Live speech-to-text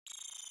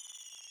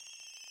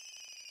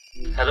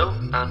Hello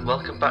and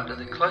welcome back to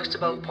the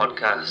Cloisterbell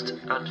podcast,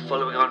 and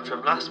following on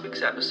from last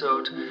week's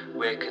episode,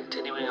 we're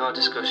continuing our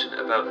discussion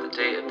about the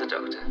Day of the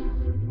Doctor.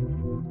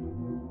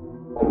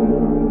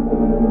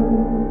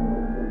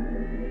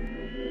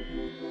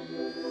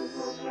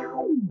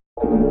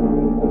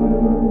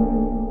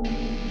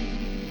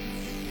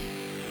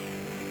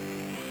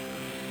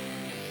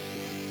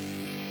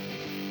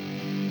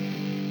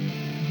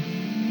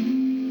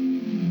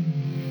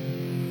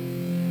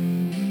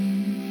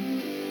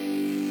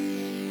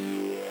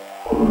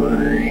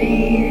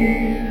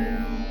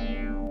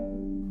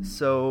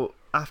 So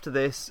after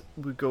this,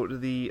 we go to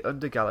the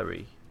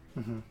Undergallery.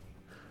 Mm-hmm.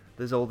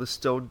 There's all the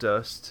stone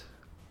dust.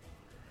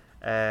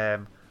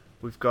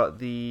 We've got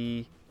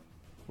Peter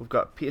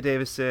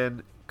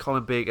Davison,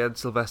 Colin Baker, and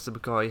Sylvester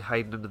McCoy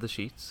hiding under the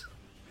sheets.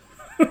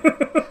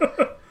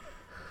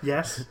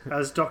 Yes,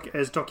 as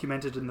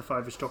documented in the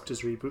Five-ish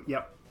Doctors reboot.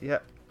 Yep.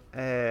 Yep.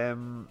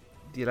 The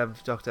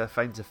 11th Doctor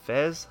finds a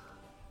fez.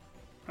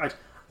 Right.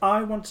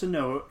 I want to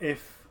know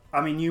if, I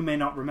mean, you may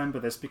not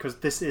remember this because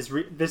this is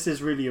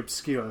really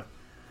obscure,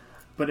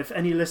 but if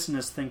any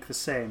listeners think the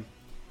same,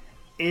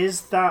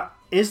 is the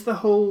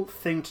whole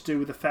thing to do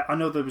with the fez? I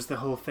know there was the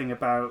whole thing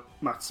about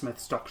Matt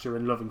Smith's Doctor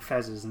and loving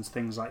fezzes and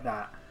things like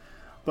that,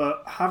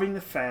 but having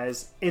the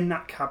fez in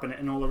that cabinet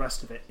and all the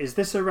rest of it, is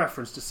this a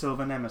reference to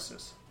Silver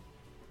Nemesis?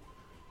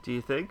 Do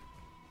you think?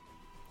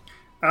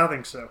 I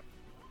think so.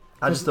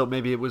 I just thought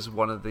maybe it was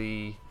one of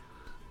the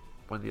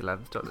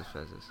 11th Doctor's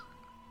fezzes.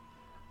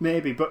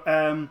 Maybe, but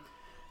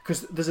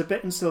because there's a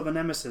bit in Silver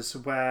Nemesis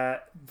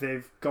where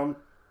they've gone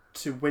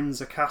to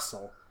Windsor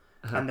Castle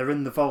and they're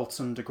in the vaults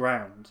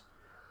underground,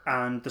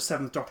 and the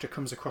Seventh Doctor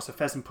comes across a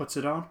fez and puts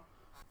it on.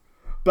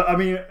 But I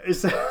mean,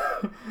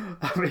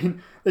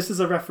 this is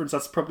a reference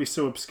that's probably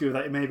so obscure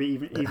that maybe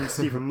even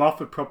Stephen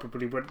Moffat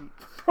probably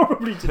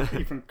didn't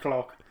even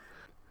clock.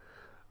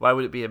 Why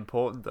would it be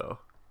important though?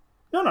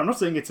 No, I'm not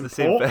saying it's The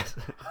important.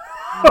 same fez.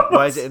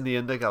 Why is it in the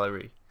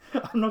Undergallery?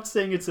 I'm not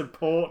saying it's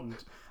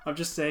important. I'm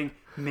just saying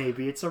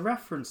maybe it's a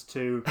reference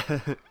to.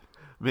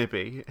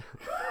 Maybe.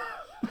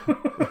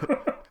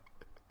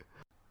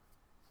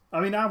 I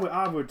mean, I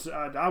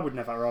would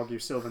never argue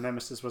Silver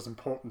Nemesis was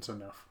important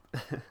enough.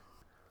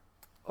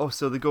 Oh,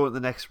 so they go in the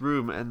next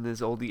room and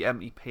there's all the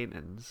empty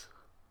paintings.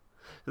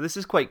 So this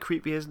is quite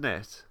creepy, isn't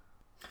it?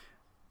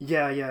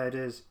 Yeah, it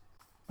is,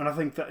 and I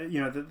think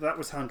that that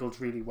was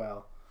handled really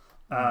well.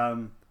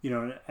 And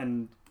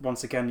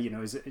once again,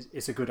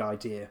 it's a good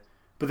idea.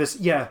 But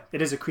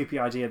it is a creepy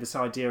idea. This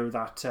idea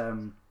that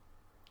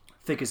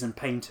figures and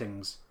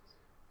paintings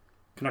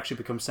can actually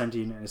become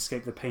sentient and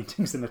escape the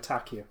paintings and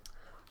attack you.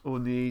 Oh,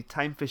 and the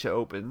Time Fisher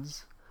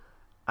opens,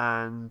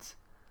 and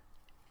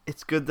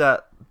it's good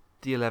that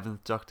the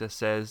 11th Doctor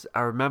says,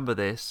 "I remember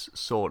this,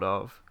 sort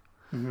of,"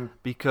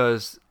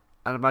 because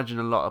I imagine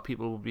a lot of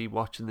people will be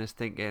watching this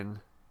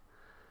thinking,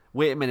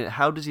 "Wait a minute,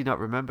 how does he not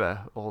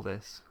remember all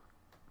this?"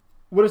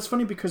 Well, it's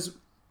funny because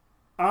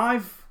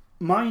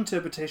my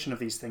interpretation of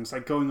these things,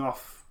 like growing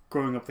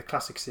up the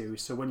classic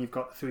series, so when you've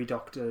got the 3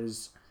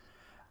 Doctors,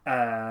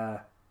 the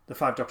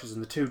 5 Doctors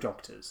and the 2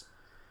 Doctors,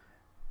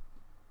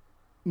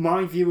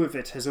 my view of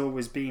it has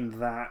always been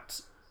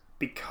that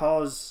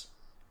because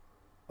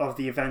of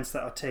the events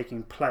that are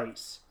taking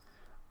place,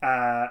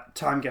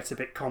 time gets a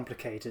bit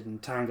complicated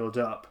and tangled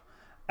up.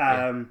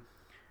 But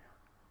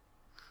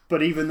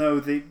even though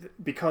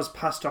because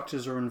past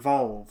Doctors are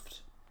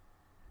involved,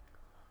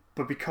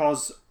 but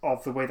because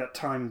of the way that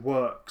time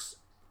works,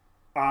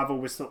 I've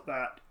always thought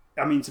that,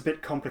 I mean, it's a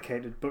bit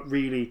complicated, but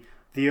really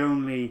the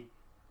only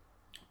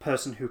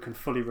person who can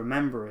fully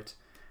remember it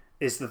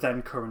is the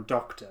then current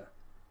Doctor.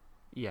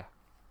 Yeah.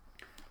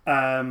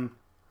 And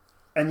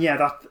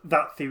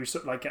that theory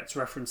sort of like gets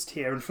referenced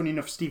here. And funny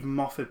enough, Stephen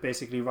Moffat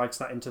basically writes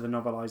that into the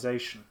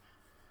novelisation.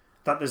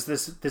 That there's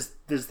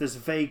this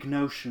vague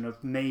notion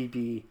of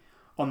maybe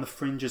on the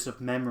fringes of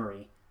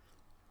memory,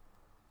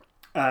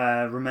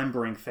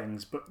 remembering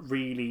things, but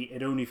really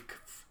it only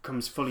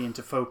comes fully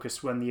into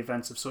focus when the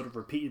events have sort of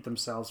repeated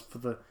themselves for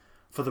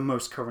the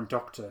most current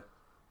Doctor.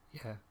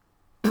 Yeah.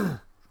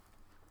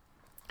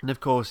 And of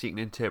course you can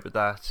interpret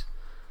that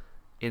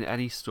in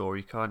any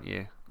story, can't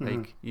you?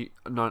 Like,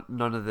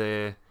 none of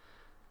the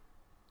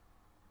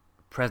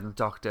present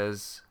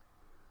Doctors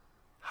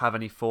have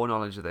any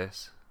foreknowledge of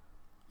this.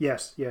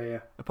 Yes, yeah.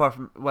 Apart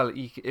from, well,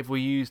 if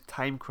we use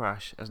Time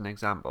Crash as an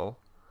example,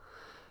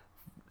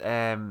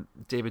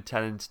 David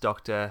Tennant's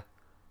Doctor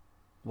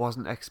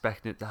wasn't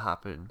expecting it to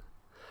happen,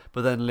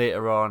 but then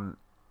later on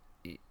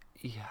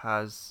he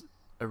has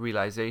a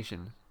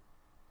realization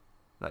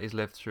that he's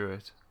lived through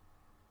it.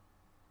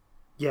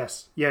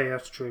 Yes, yeah,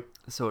 that's true.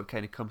 So it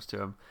kind of comes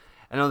to him.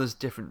 I know there's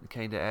different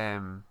kind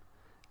of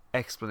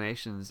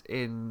explanations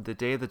in The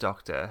Day of the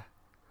Doctor.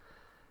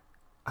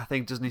 I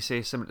think, doesn't he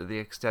say something to the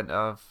extent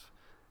of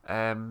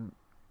the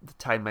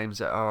timelines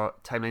are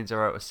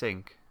out of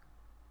sync?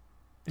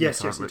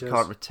 Yes, he does.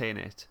 Can't retain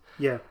it.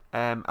 Yeah.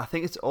 I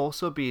think it's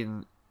also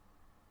been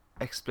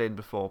explained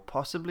before,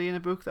 possibly in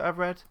a book that I've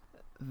read.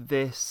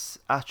 This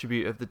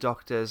attribute of the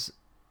Doctor's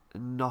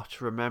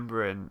not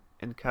remembering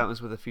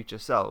encounters with their future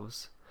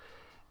selves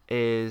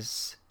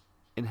is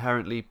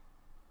inherently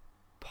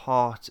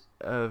part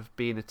of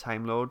being a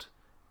Time Lord.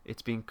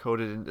 It's been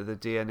coded into the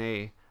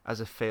DNA as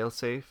a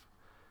failsafe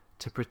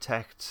to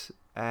protect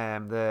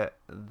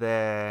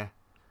their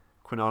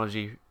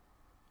chronology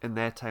in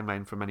their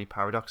timeline from any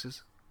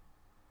paradoxes.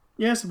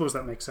 Yeah, I suppose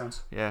that makes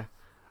sense. Yeah,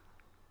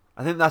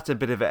 I think that's a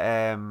bit of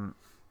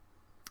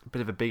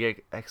a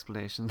big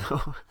explanation,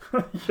 though.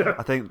 Yeah.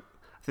 I think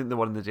the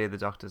one in the Day of the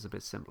Doctor is a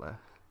bit simpler.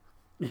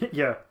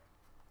 Yeah.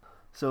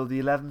 So the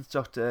 11th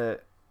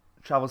Doctor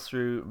travels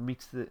through,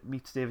 meets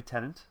David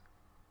Tennant.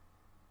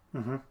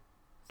 Mm-hmm.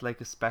 It's like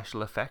a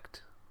special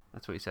effect.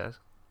 That's what he says.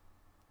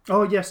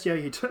 Oh yes,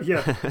 yeah,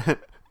 yeah.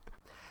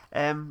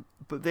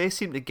 But they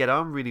seem to get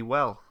on really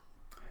well.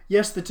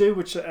 Yes, they do,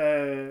 which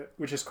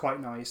is quite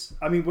nice.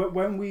 I mean,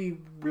 when we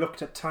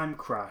looked at Time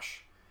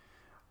Crash,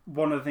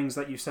 one of the things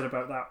that you said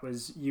about that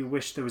was you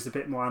wish there was a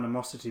bit more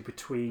animosity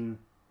between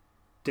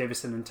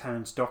Davison and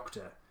Tennant's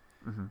Doctor.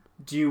 Mm-hmm.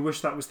 Do you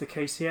wish that was the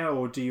case here,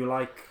 or do you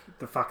like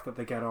the fact that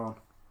they get on?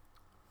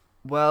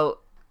 Well,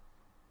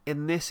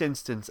 in this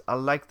instance, I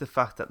like the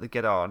fact that they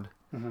get on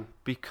Mm-hmm.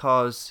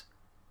 because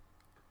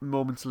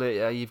moments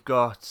later you've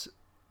got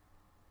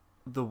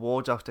the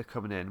War Doctor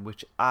coming in,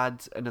 which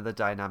adds another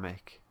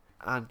dynamic.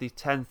 And the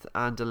 10th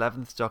and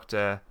 11th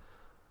Doctor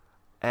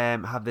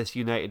have this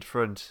united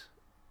front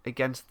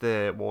against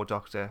the War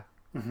Doctor.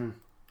 Mm-hmm.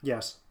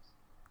 Yes.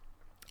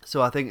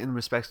 So I think in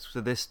respect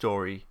to this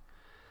story,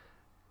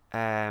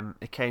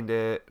 it kind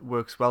of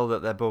works well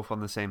that they're both on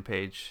the same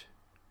page.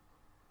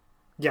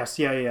 Yes,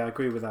 yeah, I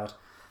agree with that.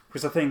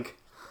 Because I think,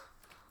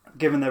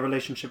 given their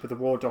relationship with the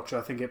War Doctor,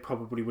 I think it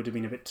probably would have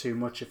been a bit too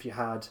much if you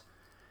had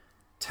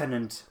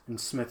Tennant and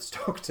Smith's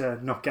Doctor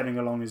not getting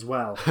along as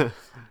well.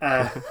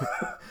 And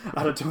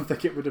I don't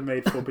think it would have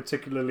made for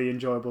particularly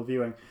enjoyable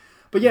viewing.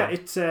 But yeah,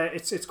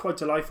 it's quite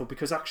delightful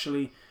because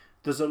actually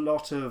there's a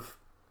lot of,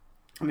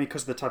 I mean,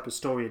 because of the type of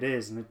story it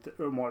is and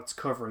what it's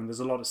covering, there's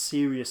a lot of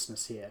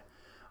seriousness here,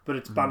 but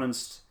it's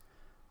balanced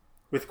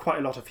with quite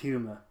a lot of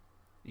humour.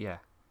 Yeah.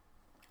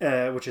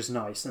 Which is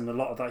nice, and a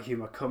lot of that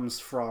humour comes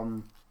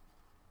from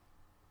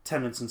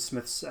Tennant and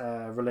Smith's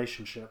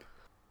relationship.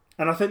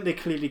 And I think they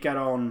clearly get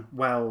on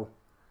well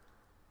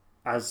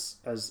as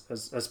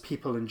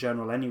people in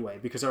general anyway,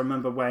 because I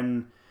remember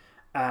when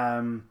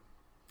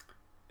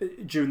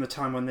during the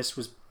time when this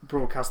was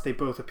broadcast, they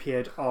both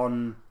appeared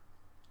on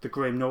the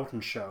Graham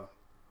Norton show.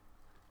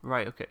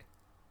 Right, okay.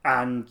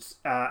 And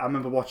I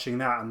remember watching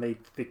that, and they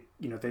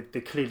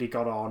clearly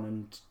got on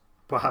and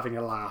were having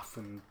a laugh,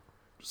 and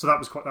so that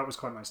was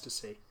quite nice to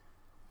see.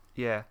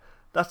 Yeah,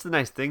 that's the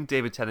nice thing.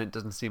 David Tennant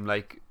doesn't seem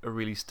like a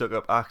really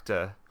stuck-up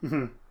actor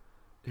who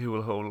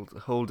will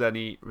hold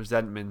any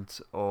resentment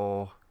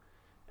or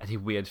any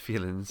weird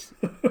feelings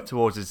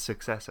towards his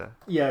successor.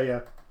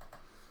 Yeah.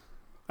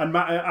 And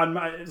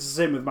it's the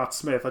same with Matt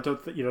Smith. I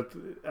don't think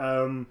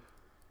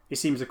he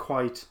seems a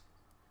quite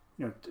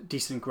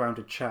decent,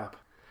 grounded chap.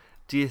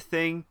 Do you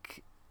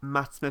think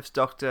Matt Smith's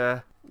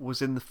Doctor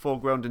was in the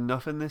foreground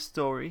enough in this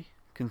story,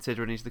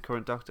 considering he's the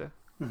current Doctor?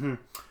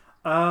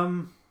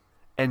 Mm-hmm.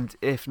 And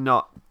if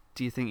not,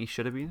 do you think he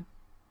should have been?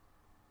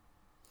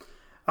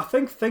 I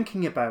think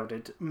thinking about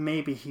it,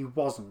 maybe he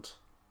wasn't.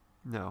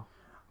 No.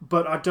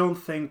 But I don't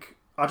think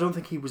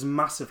he was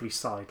massively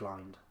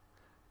sidelined.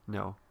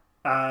 No.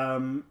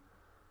 And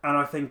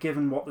I think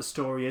given what the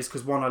story is,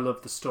 because one, I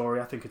love the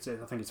story. I think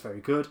it's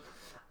very good.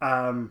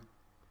 I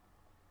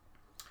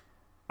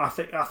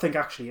think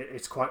actually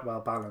it's quite well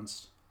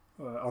balanced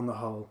on the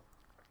whole.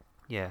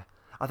 Yeah,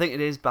 I think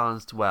it is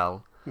balanced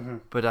well,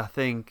 but I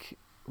think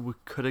we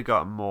could have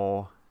gotten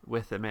more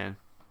with him in.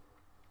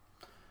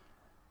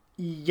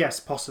 Yes,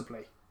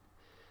 possibly.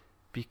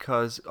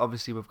 Because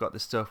obviously we've got the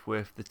stuff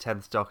with the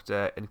 10th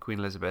Doctor and Queen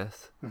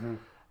Elizabeth,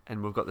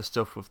 and we've got the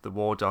stuff with the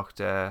War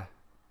Doctor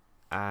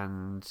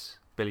and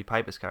Billy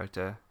Piper's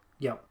character.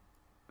 Yeah.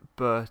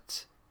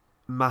 But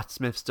Matt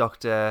Smith's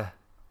Doctor,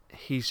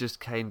 he's just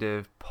kind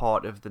of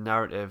part of the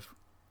narrative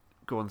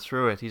going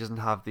through it. He doesn't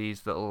have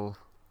these little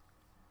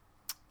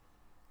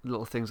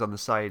things on the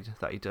side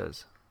that he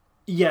does.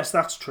 Yes,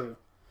 that's true.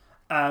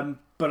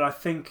 But I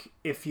think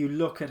if you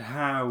look at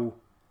how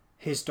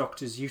his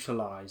Doctor's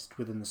utilised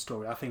within the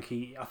story, I think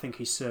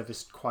he's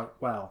serviced quite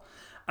well.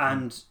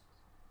 And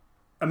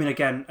I mean,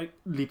 again,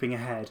 leaping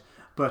ahead,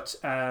 but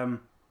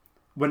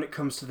when it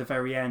comes to the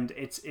very end,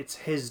 it's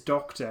his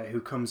Doctor who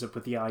comes up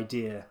with the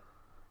idea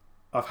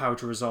of how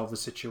to resolve the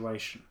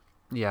situation.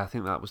 Yeah, I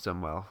think that was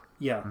done well.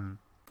 Yeah.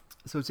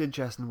 So it's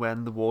interesting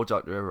when the War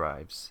Doctor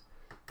arrives,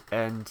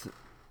 and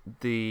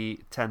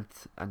the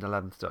 10th and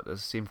 11th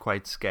Doctors seem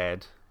quite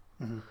scared.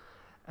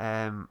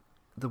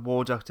 The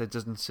War Doctor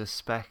doesn't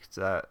suspect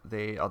that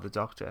they are the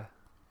Doctor.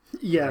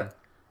 Yeah.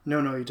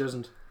 No, he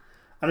doesn't.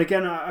 And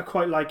again, I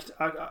quite liked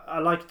I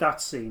liked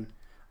that scene.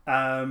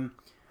 And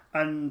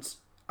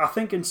I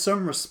think in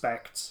some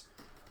respects,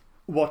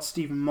 what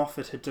Stephen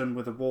Moffat had done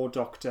with the War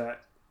Doctor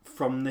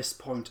from this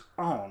point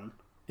on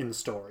in the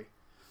story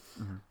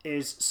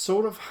is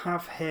sort of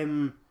have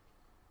him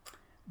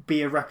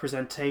be a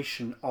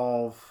representation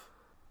of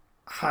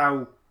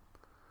how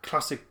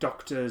classic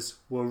Doctors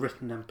were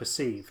written and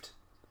perceived.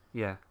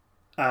 Yeah.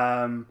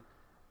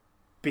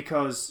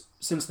 Because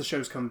since the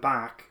show's come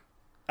back,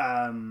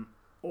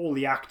 all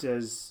the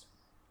actors,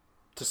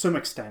 to some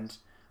extent,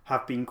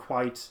 have been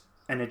quite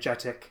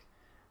energetic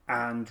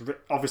and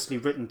obviously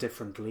written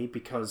differently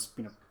because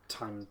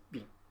time,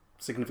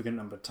 significant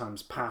number of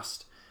times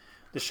passed.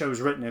 The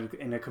show's written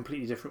in a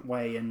completely different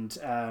way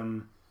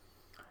and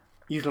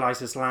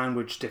utilises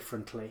language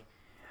differently.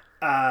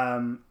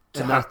 And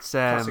that's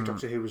classic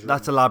Doctor Who was written.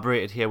 That's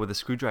elaborated here with a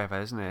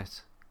screwdriver, isn't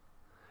it?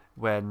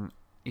 When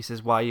he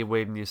says, "Why are you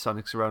waving your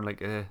sonics around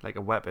like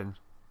a weapon?"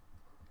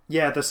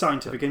 Yeah, the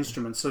scientific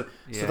instruments. So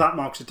that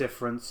marks a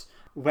difference.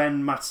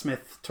 When Matt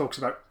Smith talks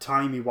about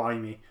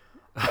timey-wimey,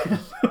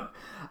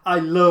 I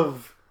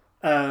love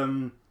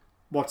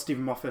what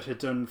Stephen Moffat had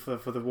done for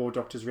the War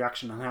Doctor's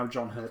reaction and how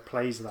John Hurt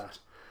plays that.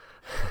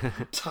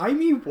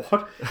 Timey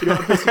what?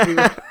 Basically,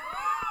 I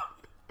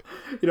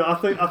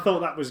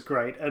thought that was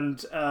great.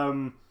 And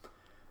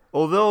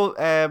although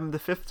the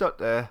Fifth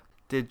Doctor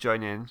did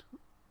join in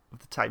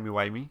with the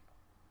timey-wimey.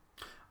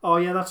 Oh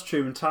yeah, that's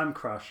true. In Time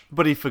Crash,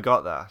 but he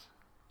forgot that.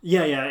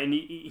 Yeah, and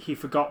he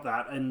forgot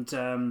that, and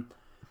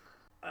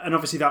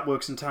obviously that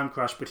works in Time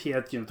Crash. But here,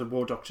 the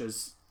War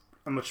Doctor's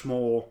a much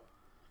more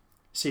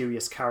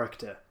serious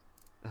character.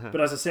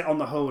 But as I say, on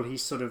the whole,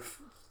 he's sort of,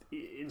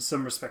 in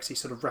some respects, he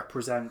sort of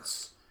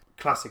represents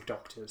classic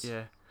Doctors.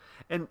 Yeah,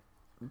 and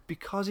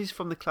because he's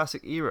from the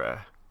classic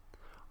era,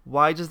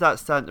 why does that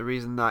stand to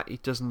reason that he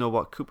doesn't know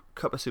what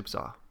cup of soups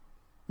are?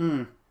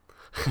 It's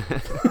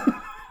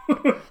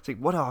like,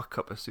 what are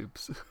cup of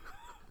soups?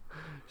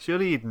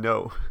 Surely you'd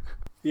know.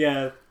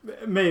 Yeah,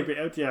 maybe.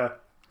 Yeah,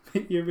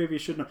 you maybe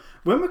should know.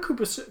 When were cup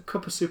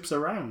of soups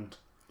around?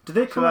 Did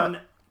they come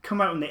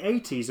out in the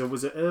 80s or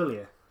was it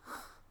earlier?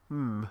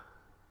 I'll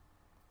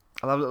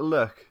have a little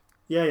look.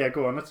 Yeah,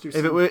 go on. Let's do.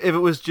 If it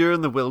was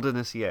during the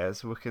wilderness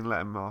years, we can let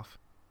him off.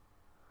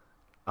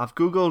 I've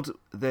googled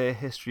the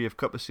history of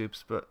cup of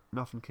soups, but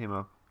nothing came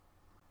up.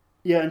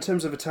 Yeah, in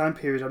terms of a time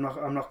period, I'm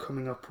not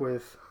coming up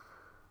with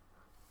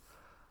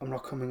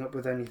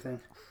anything.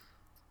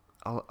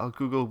 I'll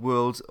Google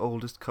world's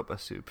oldest cup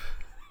of soup.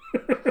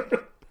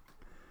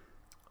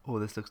 Oh,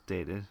 this looks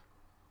dated.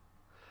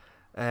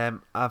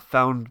 I've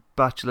found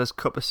Bachelor's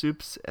cup of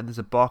soups, and there's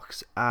a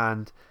box,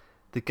 and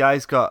the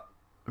guy's got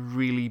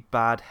really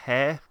bad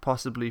hair,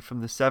 possibly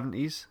from the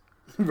 70s.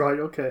 Right,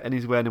 okay. And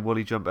he's wearing a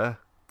woolly jumper.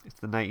 It's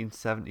the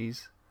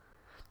 1970s.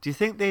 Do you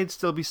think they'd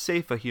still be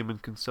safe for human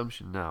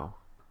consumption now?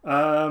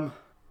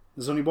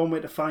 There's only one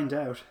way to find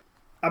out.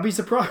 I'd be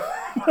surprised.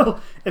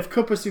 Well, if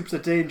cup of soups are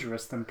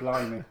dangerous, then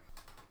blimey.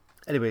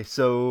 Anyway,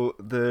 so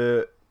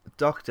the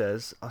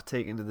Doctors are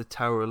taken to the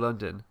Tower of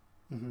London.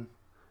 Mm-hmm.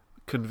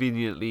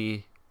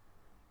 Conveniently,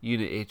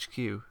 Unit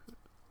HQ.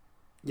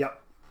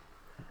 Yep.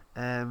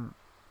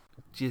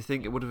 Do you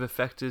think it would have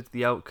affected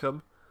the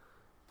outcome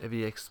if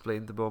he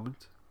explained the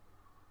moment?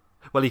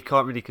 Well, he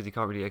can't really, because he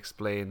can't really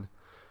explain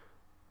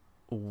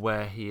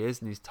where he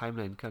is in his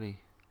timeline, can he?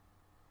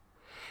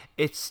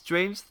 It's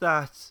strange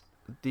that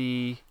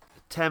the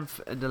 10th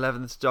and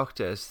 11th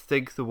Doctors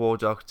think the War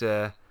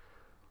Doctor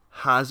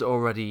has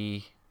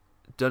already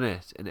done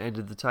it and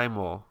ended the Time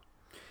War.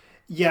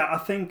 Yeah, I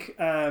think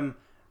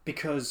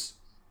because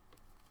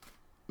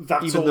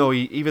that's even though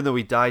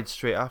he died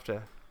straight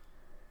after.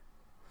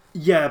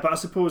 Yeah, but I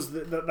suppose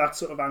that's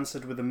sort of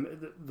answered with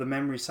the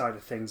memory side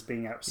of things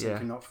being out of sync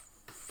and not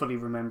fully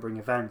remembering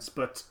events.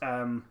 But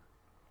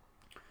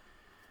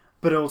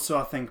also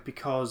I think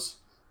because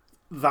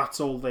that's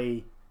all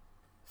they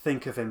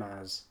think of him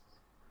as.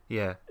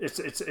 Yeah,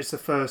 it's the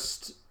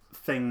first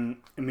thing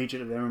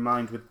immediately in their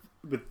mind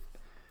with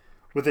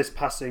this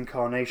past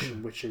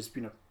incarnation, which is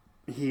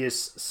he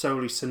is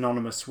solely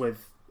synonymous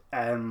with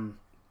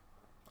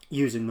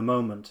using the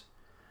moment.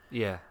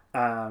 Yeah.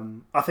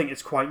 I think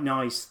it's quite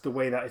nice the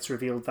way that it's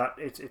revealed that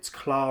it's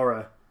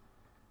Clara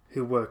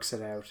who works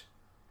it out.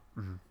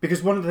 Mm-hmm.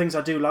 Because one of the things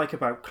I do like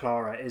about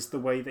Clara is the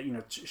way that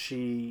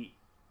she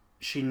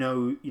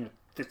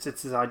it's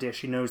this idea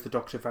she knows the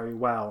Doctor very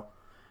well,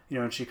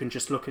 and she can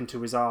just look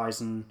into his eyes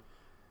and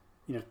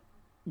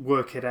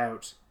work it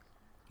out.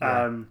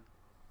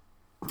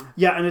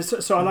 Yeah, and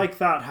so I like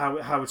that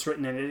how it's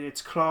written in it.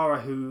 It's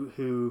Clara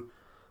who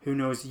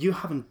knows you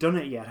haven't done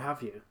it yet,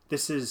 have you?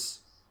 This is.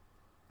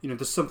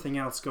 There's something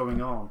else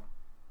going on.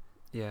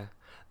 Yeah.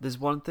 There's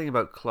one thing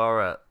about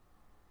Clara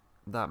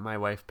that my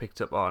wife picked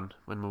up on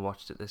when we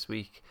watched it this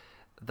week,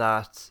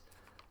 that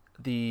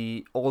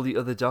all the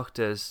other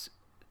Doctors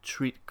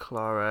treat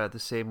Clara the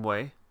same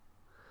way.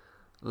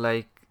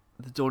 Like,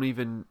 they don't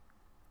even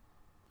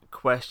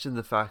question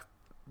the fact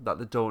that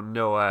they don't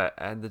know her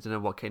and they don't know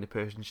what kind of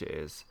person she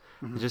is.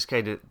 Mm-hmm. They just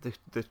kind of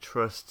they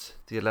trust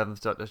the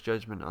 11th Doctor's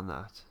judgment on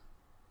that.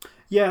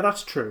 Yeah,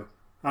 that's true.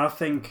 And I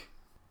think...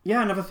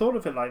 Yeah, I never thought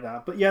of it like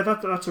that. But yeah,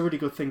 that's a really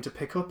good thing to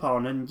pick up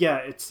on. And yeah,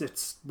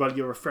 it's well,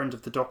 you're a friend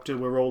of the Doctor.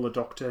 We're all the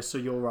Doctor, so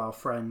you're our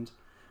friend.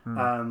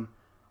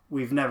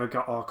 We've never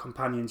got our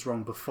companions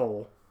wrong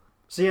before.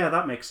 So yeah,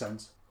 that makes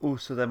sense.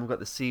 Also, then we've got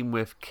the scene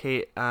with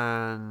Kate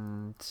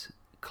and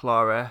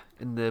Clara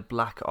in the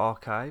Black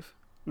Archive.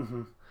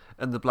 Mm-hmm.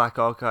 And the Black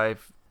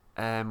Archive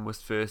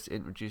was first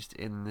introduced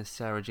in the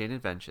Sarah Jane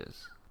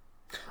Adventures.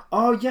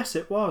 Oh, yes,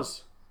 it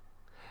was.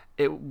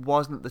 It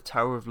wasn't the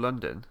Tower of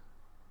London.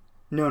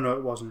 No,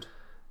 it wasn't.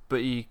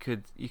 But you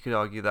could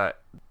argue that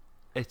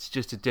it's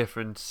just a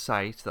different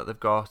site that they've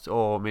got,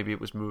 or maybe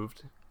it was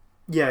moved.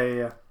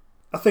 Yeah.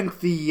 I think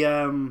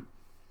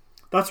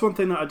that's one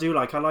thing that I do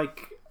like.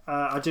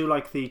 I do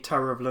like the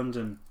Tower of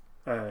London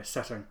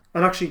setting.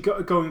 And actually,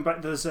 going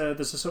back, there's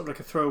a sort of like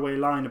a throwaway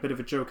line, a bit of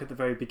a joke at the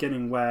very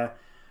beginning where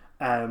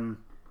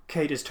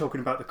Kate is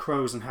talking about the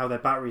crows and how their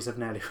batteries are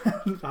nearly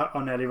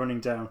running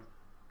down.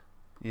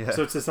 Yeah.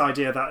 So it's this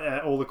idea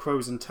that all the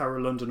crows in Tower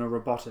of London are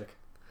robotic.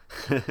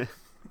 Do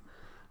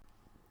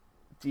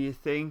you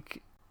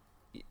think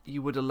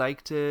you would have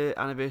liked an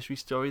anniversary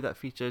story that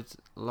featured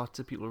lots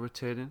of people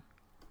returning?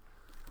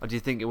 Or do you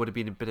think it would have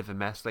been a bit of a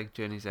mess like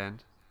Journey's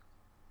End?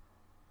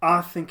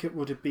 I think it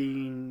would have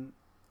been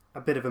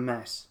a bit of a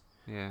mess.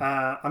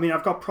 Yeah. I mean,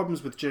 I've got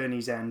problems with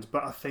Journey's End,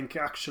 but I think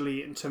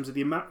actually, in terms of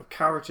the amount of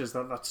characters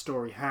that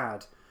story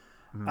had,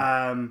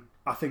 I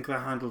think they're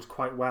handled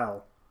quite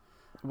well.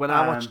 When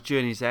I watch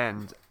Journey's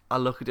End, I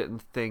look at it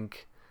and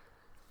think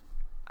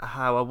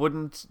how I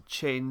wouldn't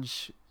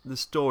change the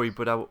story,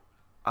 but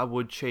I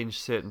would change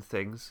certain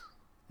things.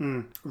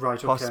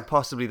 Right, okay.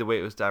 Possibly the way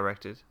it was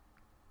directed.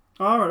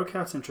 Oh, right, okay,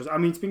 that's interesting. I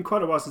mean, it's been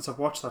quite a while since I've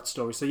watched that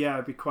story, so yeah,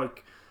 I'd be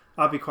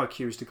quite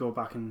curious to go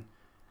back and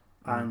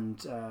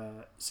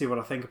see what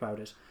I think about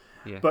it.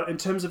 Yeah. But in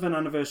terms of an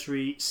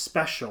anniversary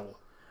special,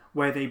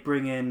 where they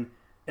bring in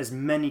as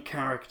many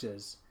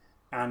characters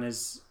and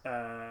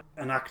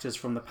actors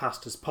from the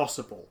past as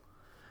possible,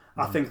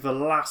 I think the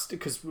last,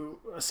 because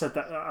I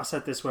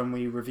said this when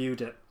we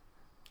reviewed it,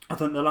 I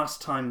think the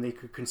last time they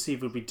could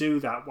conceivably do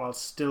that while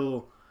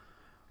still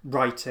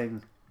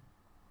writing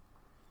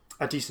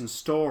a decent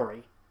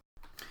story.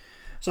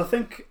 So I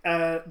think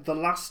the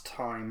last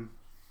time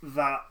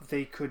that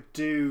they could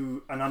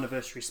do an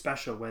anniversary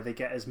special where they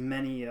get as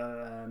many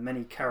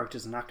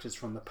characters and actors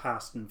from the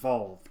past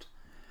involved,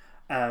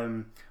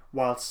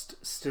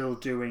 whilst still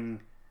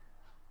doing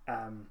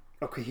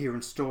a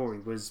coherent story,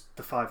 was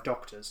The Five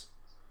Doctors.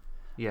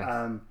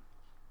 Yeah.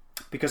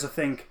 Because I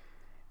think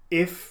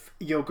if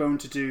you're going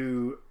to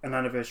do an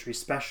anniversary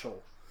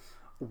special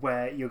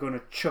where you're going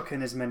to chuck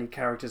in as many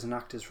characters and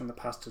actors from the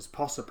past as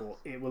possible,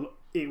 it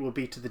will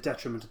be to the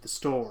detriment of the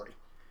story,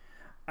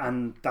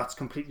 and that's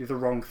completely the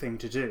wrong thing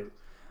to do.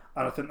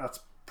 And I think that's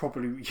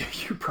probably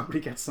you probably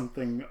get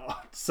something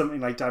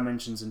like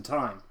Dimensions in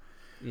Time,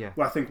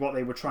 where I think what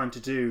they were trying to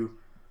do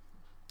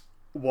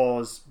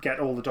was get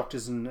all the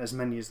Doctors and as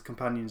many as the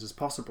companions as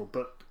possible,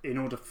 but in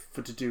order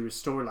to do a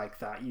story like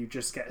that, you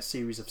just get a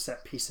series of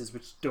set pieces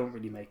which don't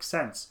really make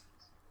sense.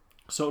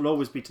 So it'll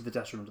always be to the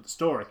detriment of the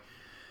story.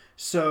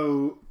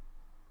 So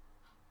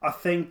I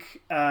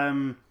think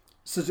so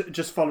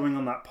just following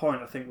on that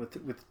point, I think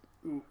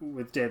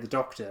with Day of the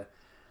Doctor,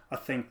 I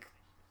think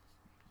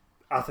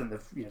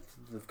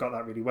they've got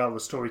that really well. The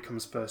story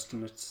comes first,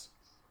 and it's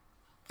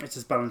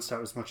as balanced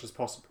out as much as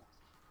possible.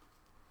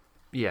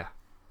 Yeah.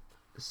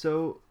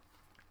 So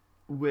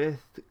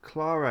with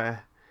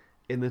Clara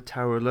in the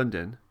Tower of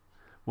London,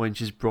 when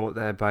she's brought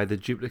there by the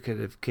duplicate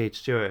of Kate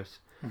Stewart,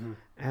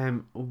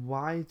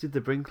 why did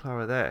they bring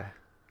Clara there?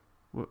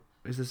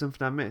 Is there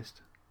something I missed?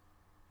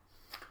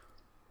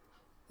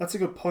 That's a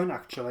good point,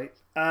 actually.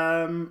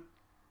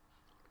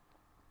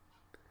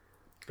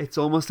 It's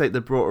almost like they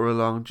brought her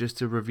along just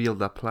to reveal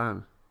their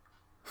plan.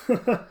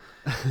 Yeah,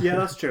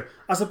 that's true.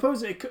 I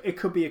suppose it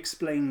could be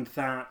explained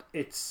that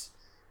it's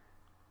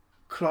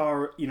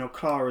Clara.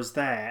 Clara's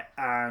there,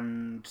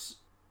 and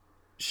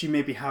she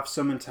maybe have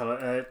some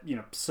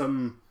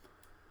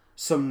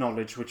some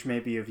knowledge which may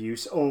be of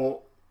use,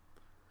 or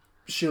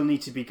she'll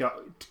need to be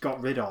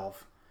got rid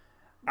of.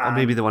 Or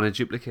maybe they want to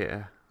duplicate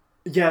her.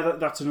 Yeah,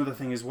 that's another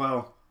thing as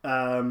well.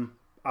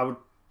 I'd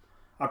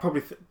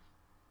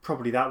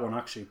probably that one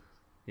actually.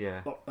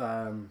 Yeah.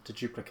 To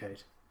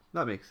duplicate.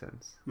 That makes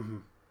sense. Mm-hmm.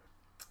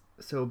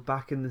 So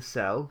back in the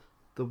cell,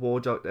 the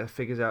War Doctor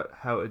figures out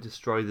how to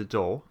destroy the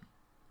door.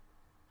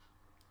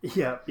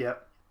 Yeah.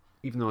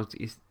 Even though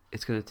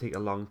it's going to take a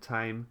long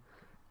time,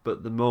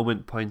 but the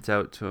moment points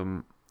out to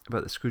him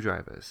about the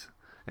screwdrivers,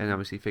 and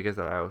obviously figures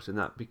that out, and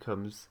that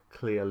becomes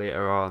clear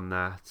later on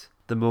that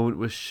the moment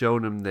was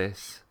shown him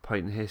this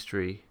point in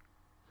history,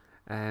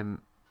 so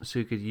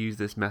he could use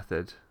this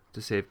method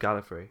to save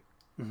Gallifrey.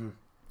 Mm-hmm.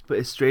 But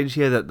it's strange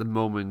here that the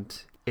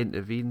moment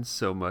intervenes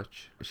so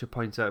much. She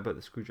points out about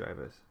the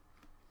screwdrivers.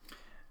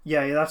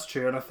 Yeah, that's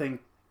true, and I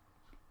think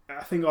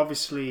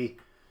obviously,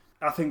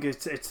 I think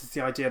it's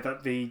the idea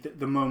that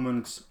the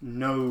moment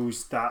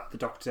knows that the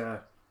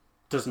Doctor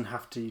doesn't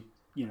have to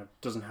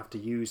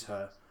use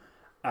her,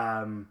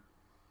 and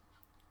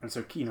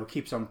so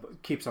keeps on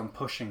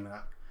pushing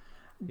that.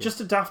 Yeah.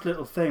 Just a daft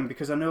little thing,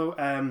 because I know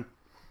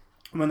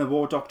when the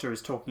War Doctor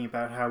is talking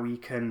about how he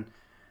can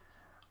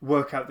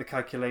work out the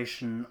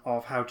calculation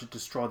of how to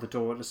destroy the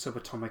door at a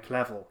subatomic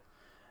level,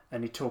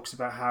 and he talks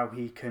about how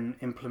he can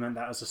implement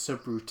that as a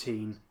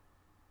subroutine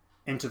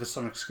into the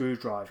sonic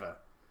screwdriver.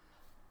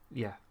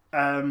 Yeah.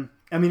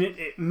 I mean,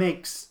 it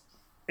makes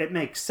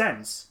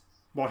sense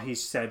what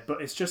he's said,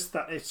 but it's just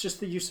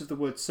the use of the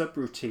word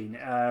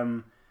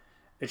subroutine.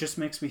 It just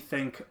makes me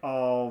think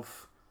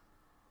of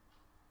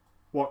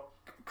what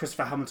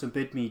Christopher Hamilton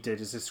Bidmead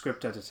did as a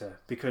script editor,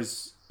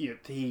 because he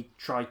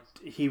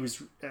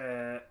was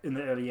in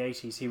the early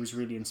 80s, he was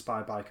really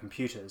inspired by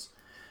computers.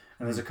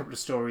 And there's a couple of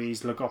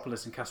stories,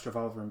 Logopolis and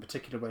Castrovalva in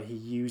particular, where he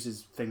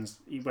uses things,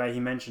 where he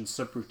mentions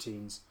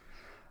subroutines.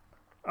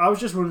 I was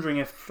just wondering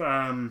if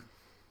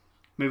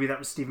maybe that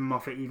was Stephen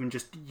Moffat even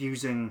just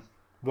using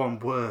one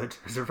word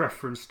as a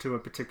reference to a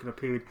particular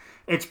period.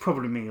 It's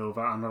probably me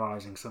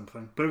over-analysing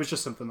something, but it was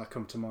just something that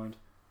come to mind.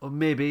 Or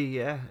maybe,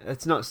 yeah.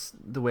 It's not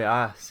the way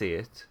I see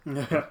it.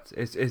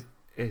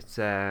 It's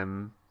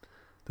the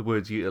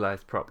word's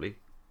utilised properly.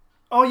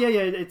 Oh, yeah,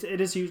 it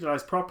is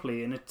utilised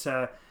properly, and it,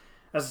 as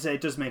I say,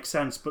 it does make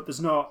sense, but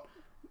there's not...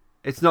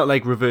 It's not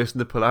like reversing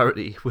the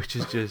polarity, which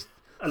is just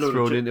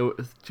thrown in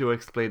to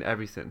explain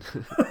everything.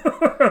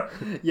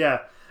 Yeah.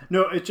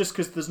 No, it's just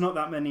because there's not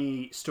that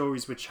many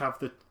stories which have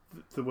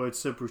the word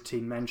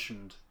subroutine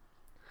mentioned,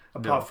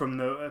 apart from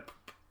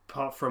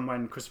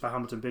when Christopher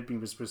Hamilton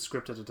Bidmead was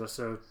script editor.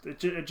 So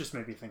it just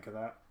made me think of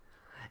that.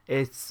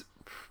 It's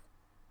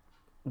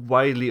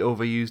widely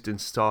overused in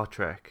Star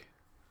Trek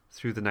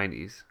through the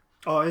 90s.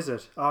 Oh, is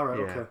it? All right,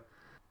 yeah. Okay.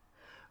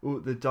 Oh,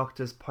 the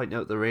Doctors point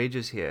out their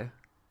ages here.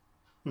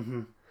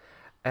 Mm-hmm.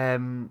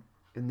 And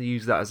they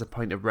use that as a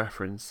point of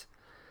reference.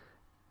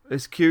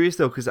 It's curious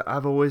though, because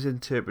I've always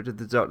interpreted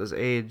the Doctor's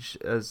age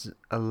as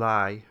a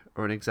lie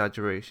or an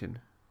exaggeration,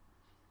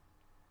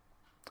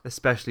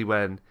 especially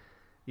when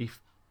he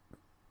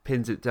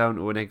pins it down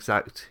to an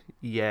exact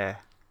year.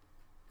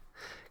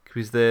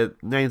 Because the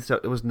 9th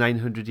Doctor was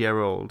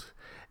 900-year-old,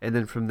 and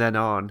then from then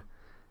on,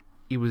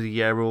 he was a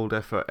year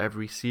older for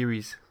every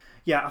series.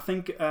 Yeah, I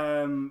think,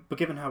 but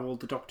given how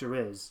old the Doctor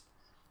is,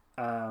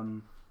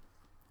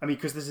 I mean,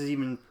 because this is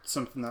even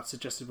something that's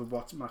suggestive of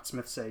what Matt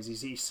Smith says.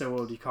 He's so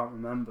old he can't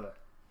remember.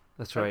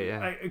 That's right,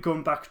 yeah.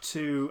 Going back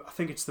to, I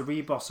think it's the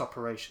Rebos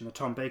operation, the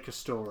Tom Baker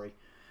story,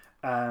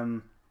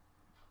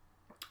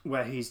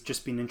 where he's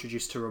just been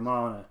introduced to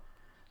Romana,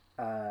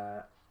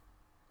 and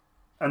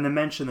they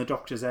mention the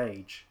Doctor's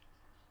age,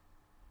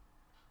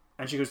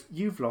 and she goes,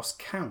 "You've lost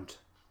count."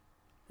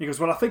 He goes,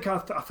 "Well, I think I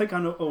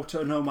ought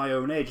to know my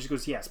own age." She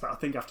goes, "Yes, but I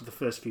think after the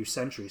first few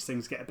centuries,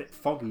 things get a bit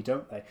foggy,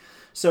 don't they?"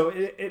 So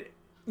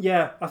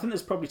yeah, I think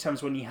there's probably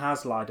times when he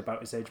has lied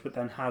about his age, but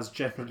then has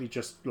generally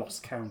just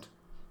lost count.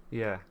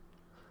 Yeah.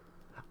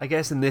 I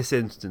guess in this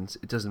instance,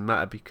 it doesn't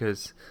matter,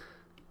 because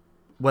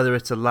whether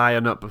it's a lie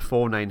or not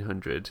before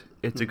 900,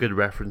 it's a good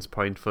reference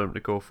point for him to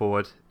go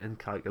forward and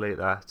calculate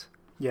that.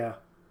 Yeah.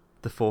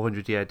 The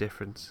 400-year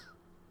difference.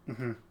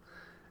 Mm-hmm.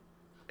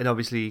 And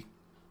obviously,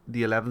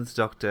 the 11th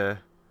Doctor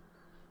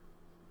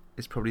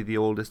is probably the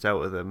oldest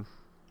out of them.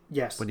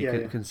 Yes. When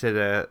you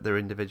consider their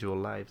individual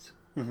lives.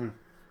 Mm-hmm.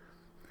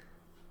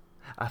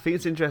 I think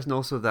it's interesting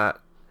also that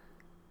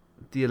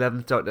the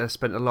 11th Doctor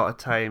spent a lot of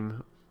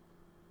time,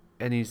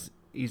 and he's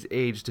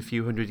aged a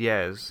few hundred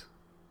years,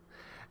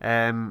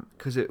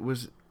 because it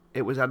was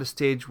at a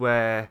stage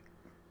where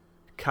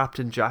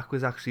Captain Jack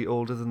was actually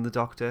older than the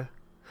Doctor,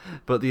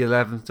 but the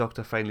 11th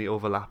Doctor finally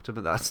overlapped him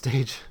at that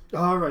stage.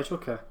 Oh, right,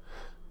 okay.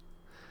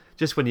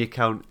 Just when you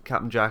count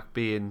Captain Jack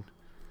being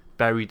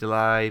buried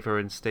alive or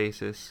in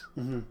stasis.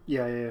 Mm-hmm.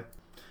 Yeah.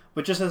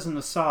 But just as an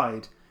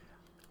aside,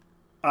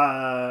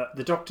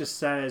 the Doctor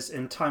says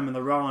in Time and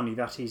the Rani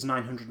that he's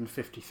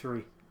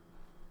 953.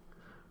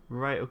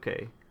 Right,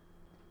 okay.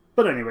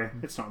 But anyway,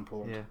 it's not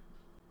important.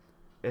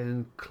 Yeah.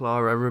 And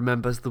Clara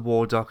remembers the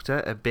War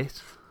Doctor a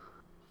bit.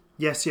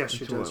 Yes, she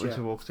does, when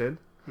she walks in.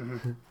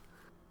 Mm-hmm.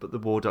 But the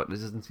War Doctor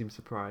doesn't seem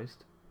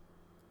surprised.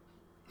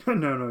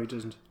 No, he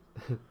doesn't.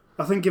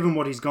 I think, given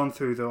what he's gone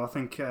through, though, I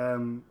think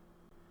it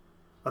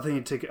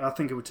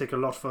would take a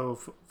lot for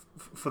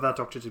that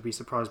Doctor to be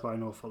surprised by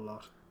an awful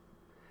lot.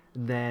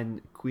 And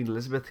then Queen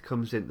Elizabeth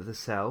comes into the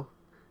cell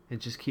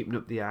and just keeping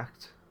up the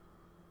act.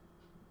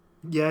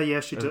 Yeah,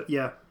 she does.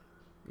 Yeah.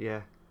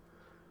 Yeah.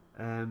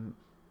 I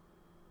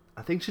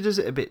think she does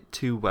it a bit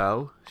too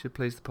well. She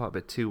plays the part a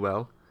bit too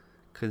well,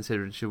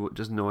 considering she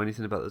doesn't know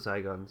anything about the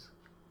Zygons.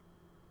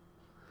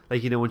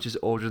 Like, when she's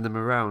ordering them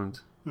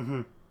around.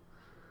 Mm-hmm.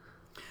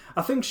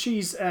 I think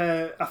she's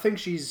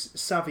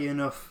savvy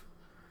enough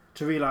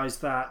to realise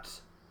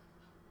that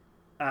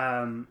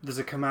there's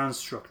a command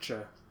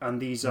structure,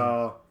 and these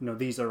are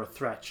a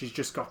threat. She's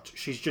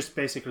just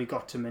basically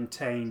got to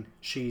maintain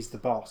she's the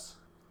boss.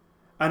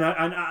 And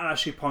as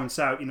she points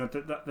out,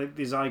 that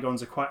the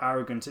Zygons are quite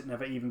arrogant. It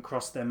never even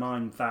crossed their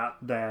mind that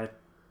their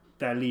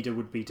leader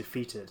would be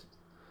defeated.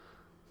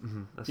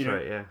 Mm-hmm. That's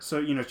right, yeah.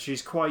 So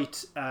she's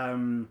quite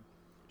on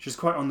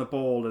the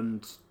ball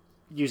and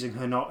using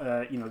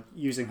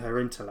her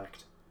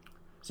intellect.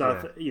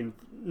 So yeah.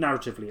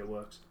 Narratively it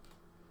works.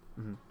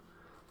 Mm-hmm.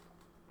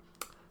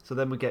 So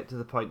then we get to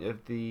the point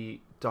of the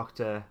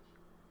Doctor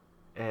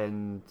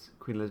and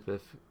Queen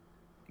Elizabeth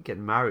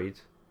getting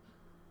married.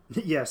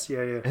 Yes,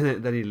 yeah.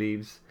 And then he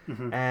leaves.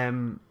 Mm-hmm.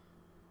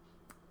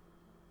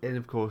 And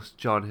of course,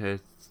 John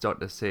Hurt's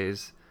doctor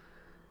says,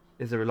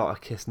 "Is there a lot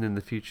of kissing in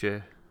the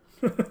future?"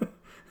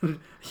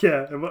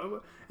 Yeah.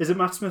 Is it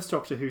Matt Smith's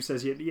doctor who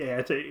says,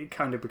 yeah, it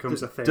kind of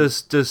becomes a thing?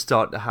 Does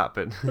start to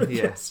happen. Yeah.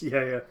 Yes,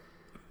 yeah.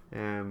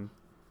 And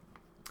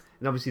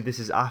obviously this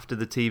is after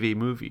the TV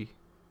movie.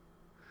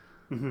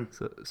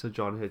 Mm-hmm. So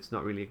John Hurt's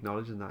not really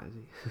acknowledging that, is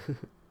he?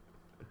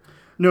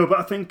 No, but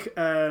I think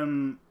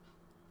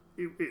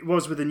it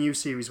was with the new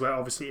series where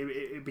obviously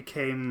it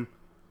became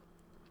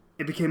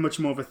much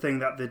more of a thing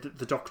that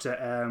the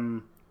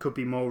Doctor could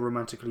be more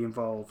romantically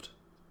involved.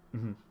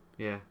 Mm-hmm.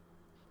 Yeah.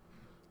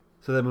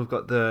 So then we've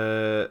got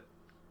the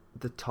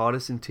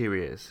TARDIS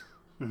interiors.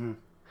 Mm-hmm.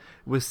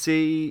 We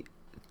see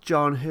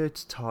John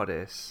Hurt's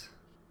TARDIS,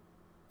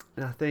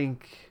 and I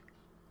think,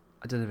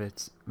 I don't know if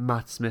it's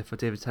Matt Smith or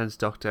David Tennant's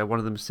Doctor, one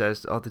of them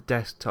says, "Oh, the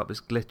desktop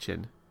is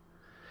glitching,"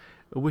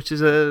 which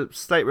is a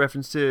slight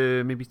reference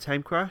to maybe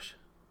Time Crash,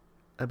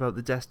 about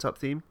the desktop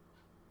theme.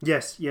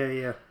 Yes,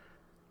 yeah.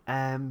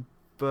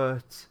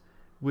 But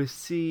we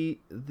see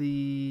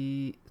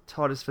the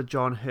TARDIS for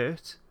John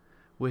Hurt,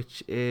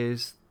 which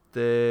is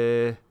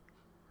Tennant's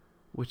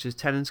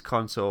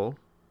console.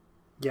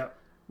 Yeah.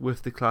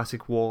 With the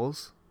classic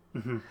walls.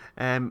 Mm-hmm.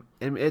 And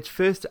at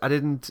first I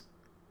didn't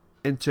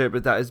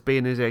interpret that as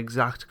being his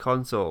exact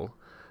console,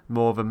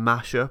 more of a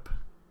mashup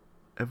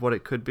of what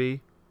it could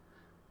be.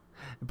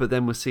 But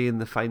then we're seeing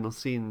the final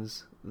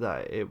scenes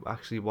that it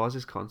actually was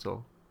his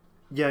console.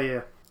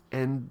 Yeah.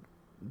 And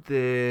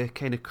the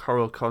kind of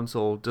coral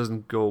console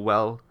doesn't go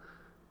well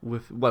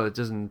with... Well, it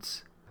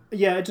doesn't...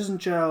 Yeah, it doesn't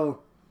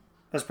gel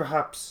as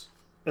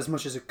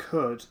much as it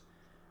could.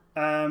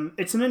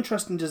 It's an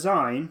interesting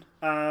design.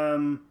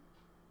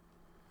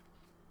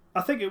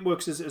 I think it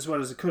works as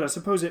well as it could. I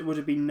suppose it would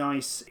have been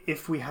nice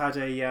if we had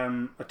a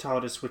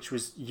TARDIS which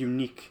was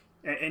unique,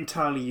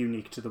 entirely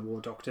unique to the War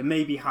Doctor.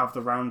 Maybe have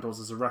the roundels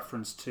as a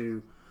reference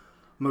to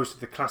most of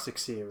the classic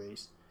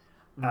series,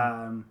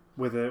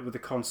 with a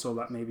console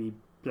that maybe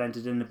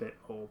blended in a bit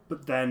more.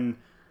 But then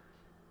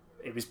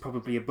it was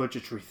probably a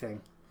budgetary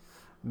thing.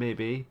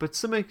 Maybe, but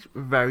something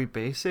very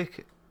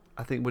basic,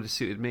 I think, would have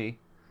suited me.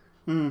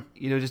 You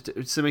know, just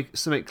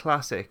something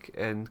classic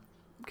and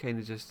kind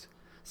of just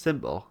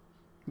simple.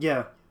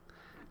 Yeah.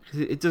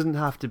 It doesn't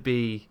have to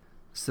be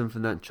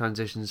something that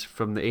transitions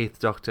from the 8th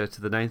Doctor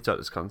to the 9th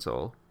Doctor's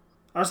console.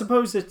 I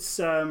suppose it's...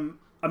 I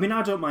mean,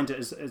 I don't mind it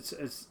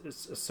as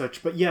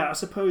such, but yeah, I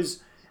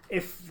suppose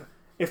if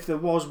there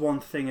was one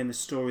thing in the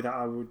story that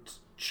I would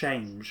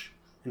change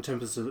in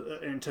terms of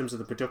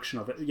the production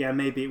of it, yeah,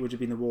 maybe it would have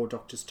been the War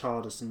Doctor's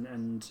TARDIS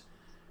and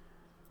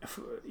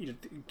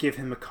give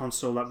him a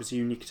console that was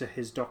unique to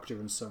his Doctor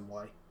in some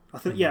way. I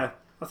think that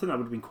would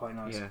have been quite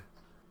nice. Yeah.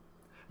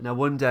 And I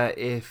wonder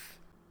if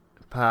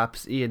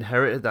perhaps he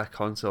inherited that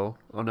console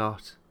or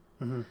not.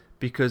 Mm-hmm.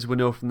 Because we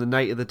know from the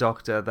Night of the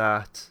Doctor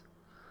that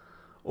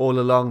all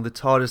along the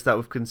TARDIS that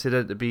we've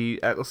considered to be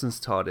Eccleston's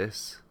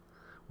TARDIS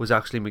was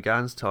actually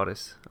McGann's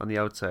TARDIS on the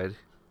outside.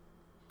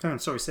 Oh,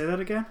 sorry, say that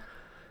again?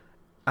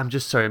 I'm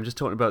just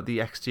talking about the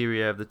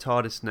exterior of the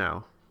TARDIS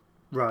now.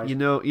 Right. You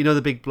know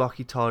the big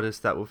blocky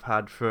TARDIS that we've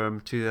had from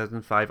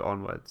 2005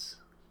 onwards?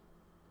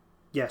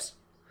 Yes.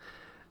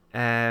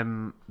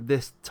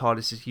 This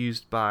TARDIS is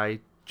used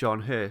by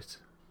John Hurt.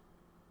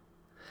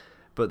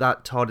 But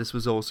that TARDIS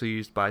was also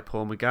used by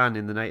Paul McGann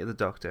in The Night of the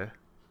Doctor.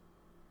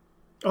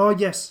 Oh,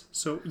 yes.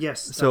 So,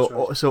 yes, that's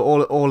right. So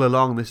all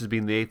along this has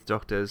been the 8th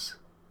Doctor's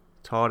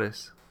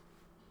TARDIS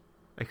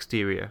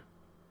exterior.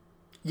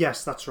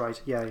 Yes, that's right.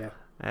 Yeah.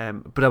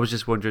 But I was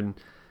just wondering,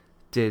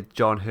 did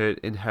John Hurt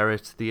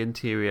inherit the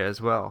interior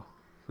as well?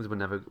 Because we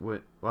never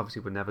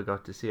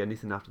got to see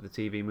anything after the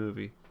TV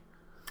movie.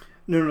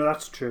 No,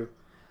 that's true.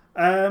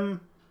 I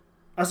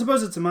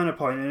suppose it's a minor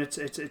point, and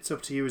it's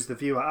up to you as the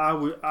viewer.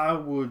 I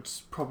would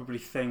probably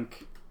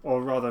think,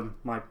 or rather,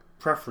 my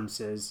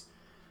preference is,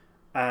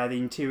 the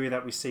interior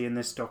that we see in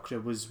this Doctor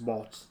was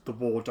what the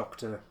War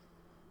Doctor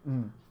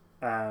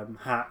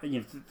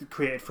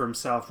created for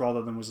himself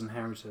rather than was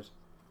inherited.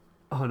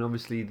 Oh, and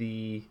obviously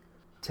the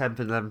 10th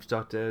and 11th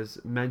Doctors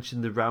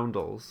mentioned the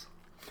roundels.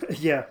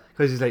 Yeah.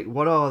 Because he's like,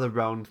 what are the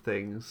round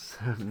things?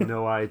 I have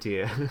no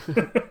idea.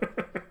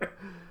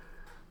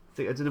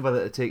 I don't know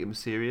whether to take him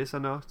serious or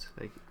not.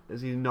 Like,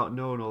 has he not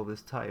known all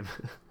this time?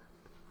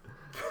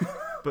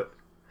 but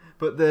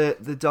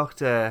the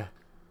Doctor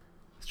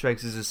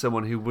strikes us as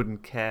someone who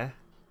wouldn't care.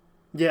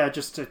 Yeah,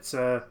 just it's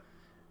a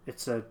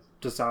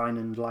design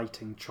and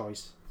lighting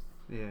choice.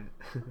 Yeah.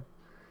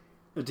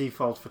 A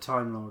default for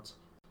Time Lords.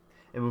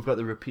 And we've got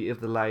the repeat of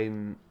the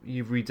line,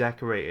 "You've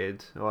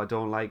redecorated," or "I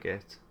don't like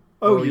it."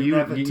 Oh, you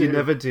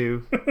never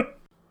do.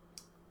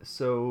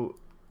 So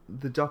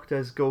the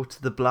Doctors go to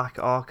the Black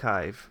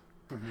Archive.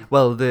 Mm-hmm.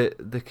 Well,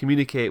 they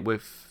communicate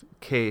with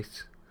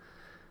Kate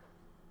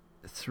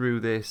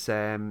through this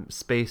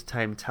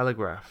space-time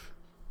telegraph.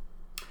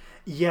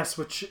 Yes,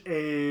 which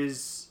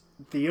is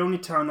the only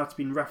time that's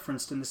been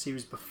referenced in the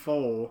series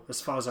before,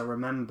 as far as I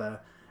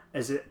remember.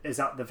 is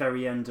at the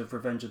very end of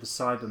Revenge of the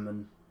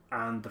Cybermen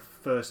and the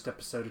first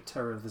episode of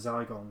Terror of the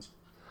Zygons.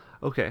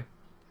 Okay.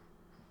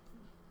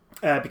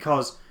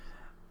 Because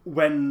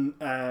when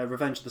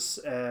Revenge of the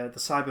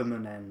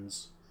Cybermen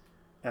ends,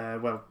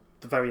 the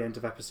very end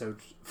of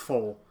episode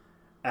 4,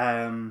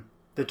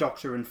 the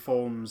Doctor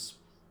informs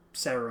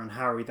Sarah and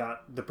Harry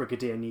that the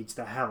Brigadier needs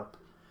their help.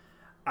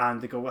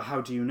 And they go, well,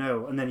 how do you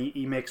know? And then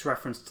he makes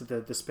reference to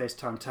the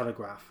space-time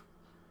telegraph.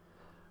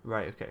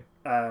 Right, okay.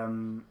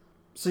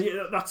 So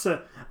yeah, that's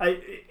a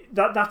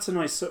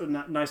nice sort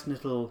of nice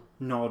little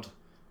nod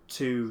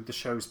to the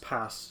show's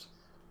past,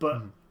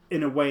 but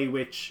in a way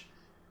which,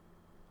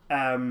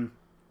 you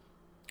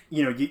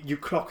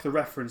clock the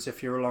reference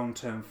if you're a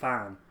long-term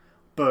fan,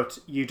 but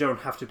you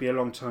don't have to be a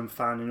long-term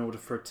fan in order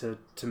for it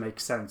to make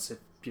sense.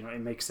 It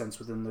makes sense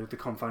within the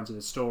confines of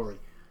the story.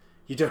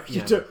 You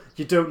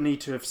don't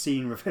need to have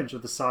seen Revenge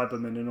of the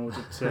Cybermen in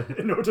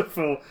order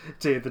for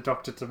the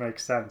Doctor to make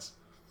sense.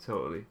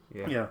 Totally.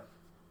 Yeah.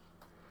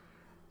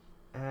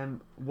 Yeah.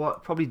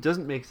 What probably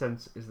doesn't make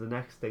sense is the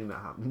next thing that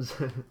happens.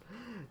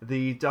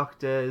 The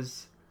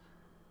Doctors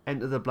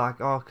enter the Black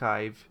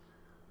Archive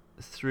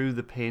through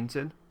the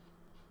painting.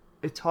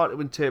 It's hard to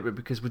interpret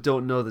because we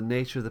don't know the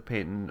nature of the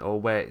painting or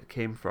where it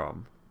came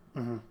from,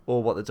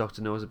 or what the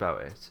Doctor knows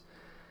about it.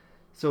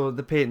 So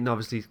the painting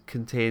obviously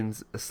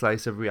contains a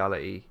slice of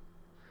reality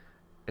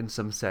in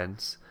some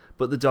sense,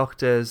 but the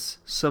Doctors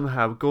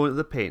somehow go into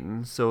the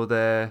painting, so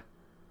they're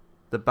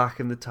back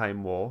in the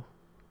Time War.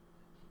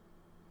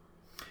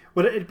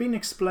 Well, it had been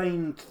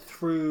explained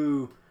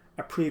through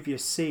a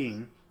previous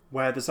scene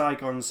where the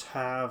Zygons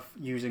have,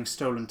 using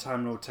stolen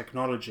Time Lord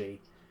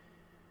technology,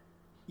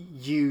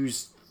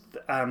 used,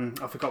 I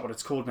forgot what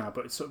it's called now,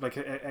 but it's sort of like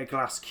a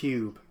glass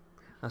cube.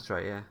 That's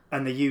right, yeah.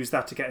 And they use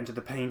that to get into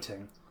the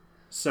painting.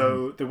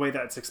 So the way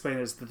that it's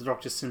explained is that the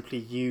Doctors simply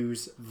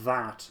use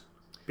that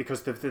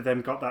because they've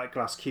then got that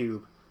glass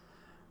cube,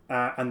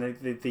 and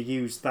they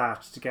use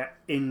that to get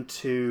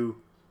into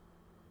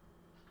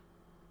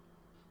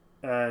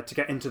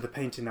the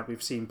painting that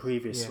we've seen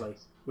previously,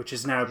 which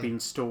has now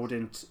been stored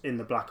in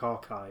the Black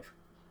Archive.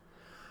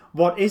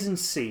 What isn't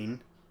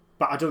seen,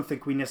 but I don't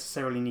think we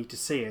necessarily need to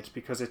see it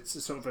because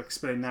it's sort of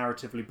explained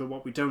narratively, but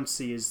what we don't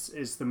see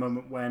is the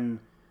moment when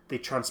they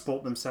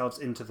transport themselves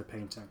into the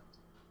painting.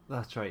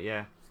 That's right,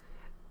 yeah.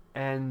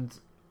 And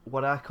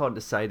what I can't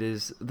decide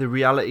is the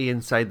reality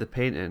inside the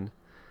painting.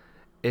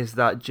 Is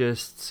that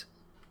just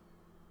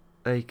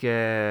like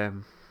a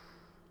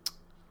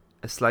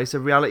slice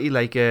of reality,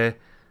 like a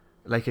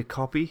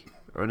copy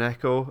or an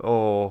echo,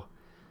 or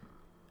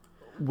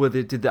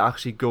did they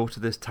actually go to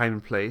this time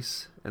and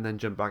place and then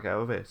jump back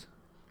out of it?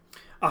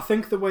 I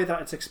think the way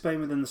that it's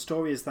explained within the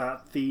story is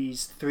that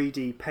these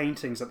 3D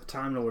paintings that the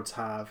Time Lords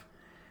have,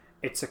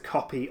 it's a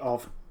copy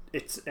of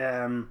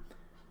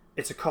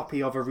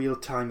a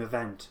real-time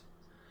event.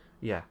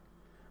 Yeah.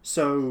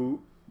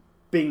 So,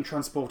 being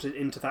transported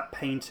into that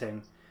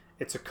painting,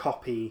 it's a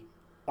copy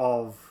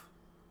of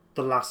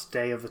the last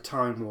day of the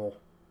Time War.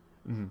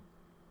 Mm-hmm.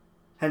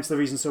 Hence the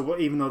reason. So,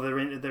 even though they're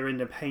in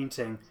the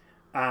painting,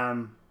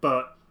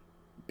 but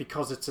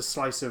because it's a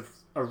slice of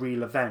a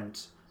real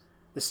event,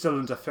 they're still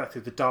under threat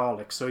through the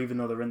Daleks. So, even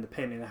though they're in the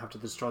painting, they have to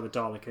destroy the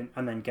Dalek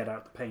and then get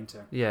out the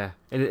painting. Yeah,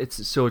 and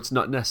it's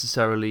not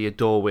necessarily a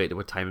doorway to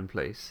a time and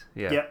place.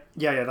 Yeah.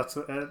 Yeah. That's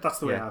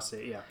the way I see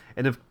it.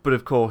 Yeah. But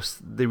of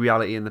course, the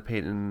reality in the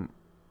painting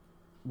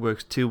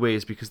works two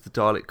ways because the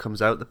Dalek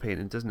comes out the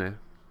painting, doesn't it?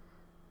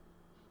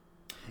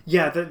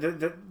 Yeah,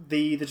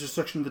 the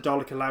destruction of the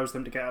Dalek allows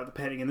them to get out of the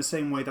painting in the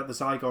same way that the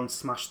Zygons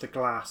smashed the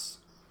glass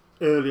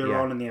earlier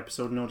on in the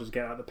episode in order to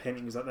get out of the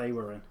paintings that they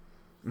were in.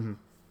 Mm-hmm.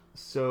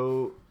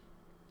 So,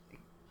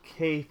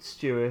 Kate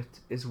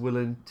Stewart is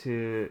willing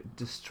to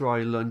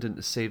destroy London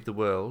to save the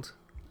world.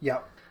 Yeah.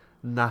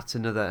 And that's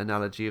another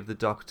analogy of the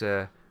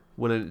Doctor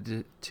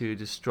willing to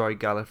destroy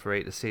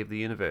Gallifrey to save the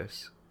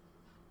universe.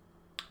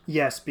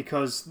 Yes,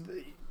 because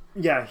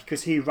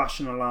he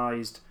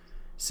rationalised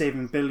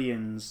killing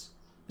billions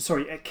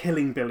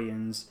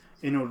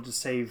in order to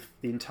save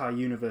the entire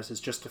universe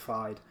is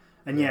justified.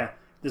 And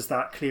there's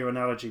that clear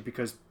analogy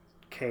because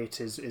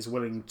Kate is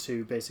willing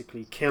to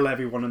basically kill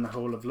everyone in the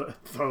whole of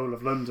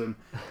London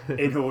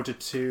in order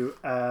to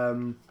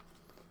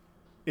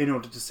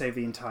save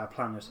the entire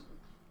planet.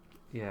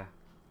 Yeah,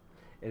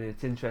 and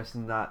it's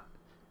interesting that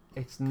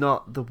it's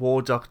not the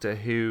War Doctor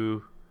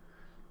who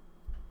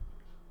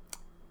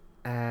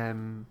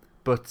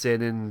butts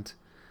in and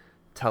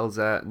tells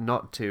her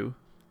not to.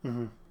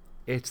 Mm-hmm.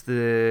 It's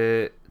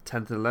the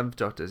 10th and 11th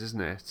Doctors,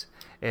 isn't it?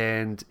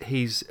 And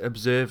he's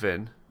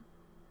observing,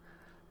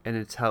 and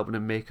it's helping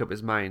him make up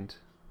his mind,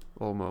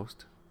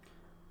 almost.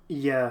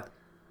 Yeah.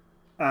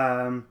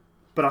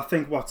 But I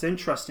think what's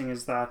interesting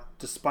is that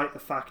despite the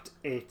fact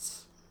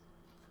it's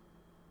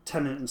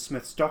Tennant and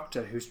Smith's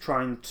Doctor who's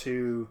trying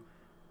to,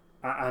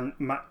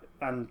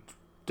 and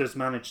does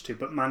manage to,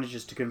 but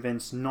manages to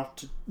convince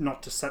not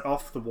to set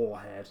off the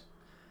warhead,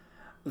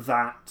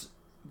 that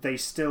they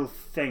still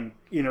think,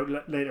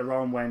 later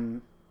on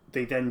when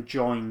they then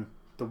join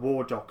the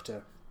War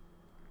Doctor,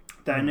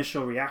 their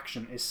initial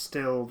reaction is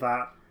still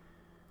that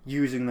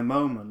using the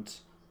moment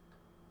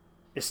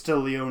is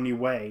still the only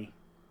way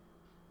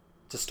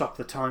to stop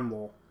the Time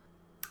War.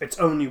 It's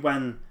only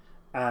when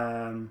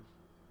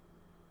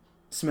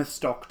Smith's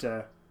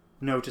doctor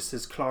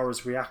notices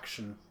Clara's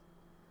reaction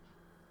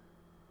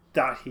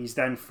that he's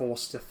then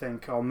forced to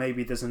think, oh,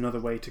 maybe there's another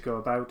way to go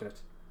about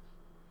it.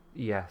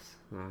 Yes.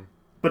 Right.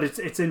 But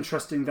it's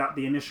interesting that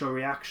the initial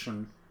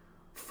reaction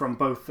from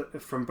both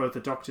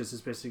the doctors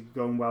is basically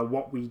going, well,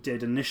 what we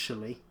did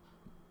initially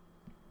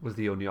was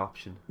the only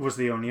option.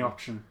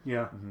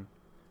 Yeah. Mm-hmm.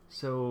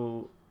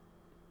 So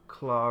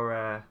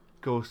Clara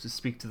goes to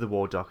speak to the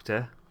War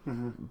Doctor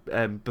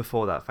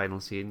before that final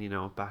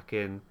scene, back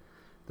in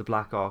the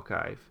Black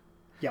Archive.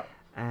 Yeah.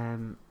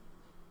 And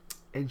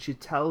she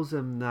tells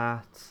him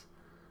that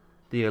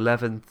the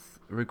 11th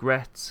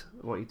regrets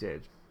what he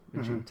did.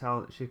 And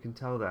she can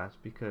tell that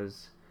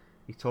because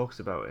he talks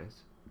about it.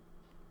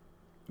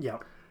 Yeah.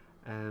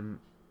 And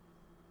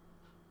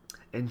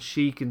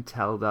she can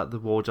tell that the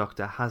War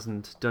Doctor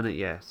hasn't done it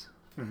yet.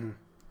 Mm-hmm.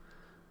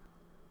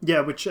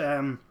 Yeah, which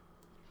I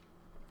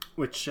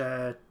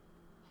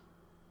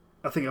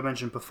think I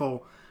mentioned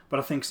before, but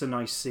I think it's a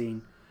nice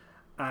scene.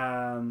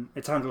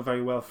 It's handled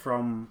very well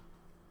from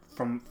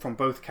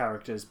both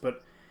characters,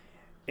 but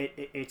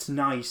it's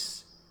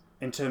nice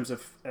in terms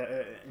of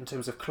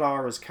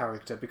Clara's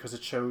character because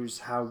it shows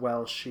how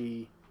well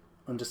she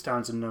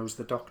understands and knows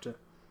the Doctor.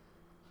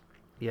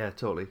 Yeah,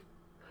 totally.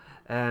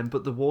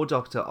 But the War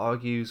Doctor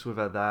argues with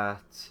her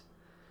that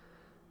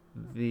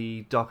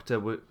the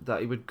Doctor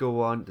that he would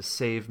go on to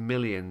save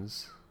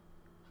millions,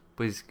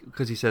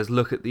 because he says,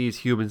 look at these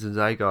humans and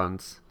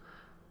Zygons,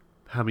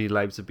 how many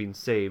lives have been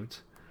saved,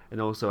 and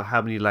also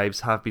how many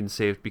lives have been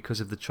saved because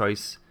of the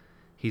choice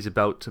he's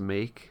about to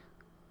make.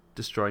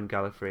 Destroying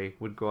Gallifrey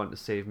would go on to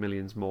save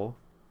millions more.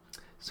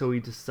 So he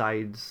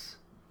decides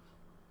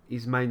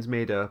his mind's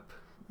made up,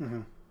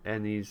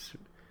 and he's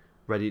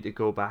ready to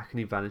go back, and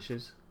he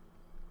vanishes.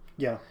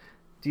 Yeah.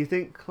 Do you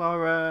think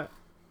Clara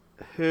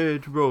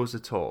heard Rose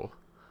at all,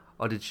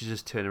 or did she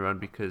just turn around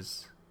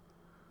because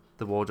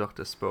the War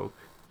Doctor spoke?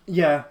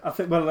 Yeah, I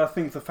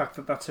think the fact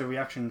that that's her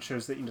reaction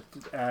shows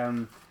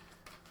that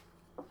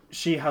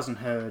she hasn't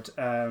heard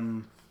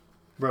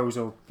Rose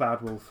or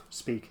Bad Wolf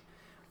speak.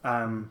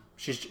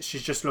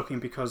 She's just looking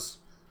because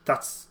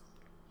that's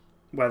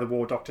where the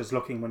War Doctor's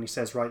looking when he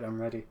says, "Right,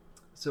 I'm ready."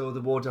 So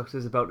the War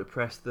Doctor's about to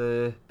press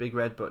the big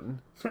red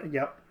button.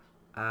 Yep.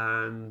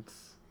 And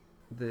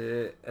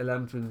the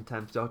 11th and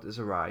 10th Doctors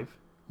arrive.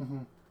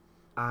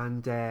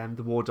 And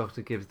the War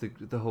Doctor gives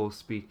the whole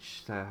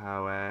speech to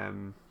how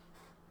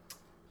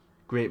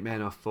great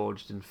men are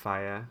forged in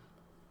fire,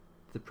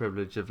 the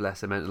privilege of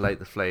lesser men to light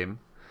the flame,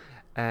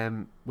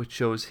 which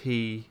shows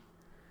he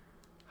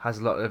has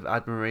a lot of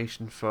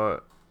admiration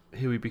for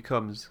who he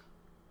becomes.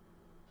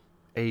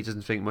 He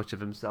doesn't think much of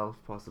himself,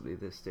 possibly,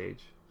 at this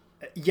stage.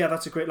 Yeah,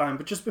 that's a great line.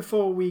 But just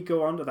before we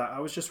go on to that, I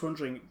was just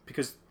wondering,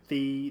 because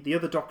the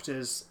other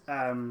Doctors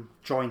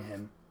join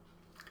him,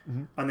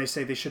 and they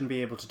say they shouldn't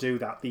be able to do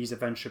that. These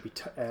events should be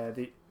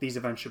these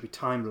events should be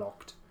time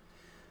locked.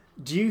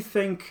 Do you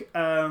think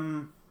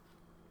the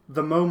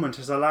moment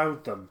has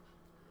allowed them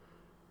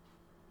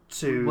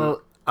to?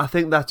 Well, I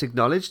think that's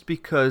acknowledged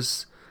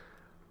because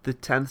the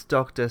 10th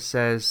Doctor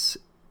says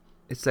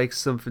it's like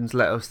something's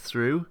let us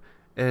through,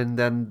 and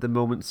then the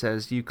moment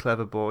says, "You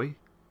clever boy."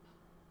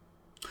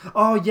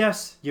 Oh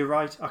yes, you're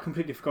right. I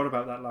completely forgot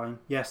about that line.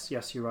 Yes,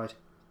 you're right.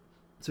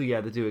 So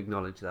yeah, they do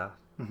acknowledge that.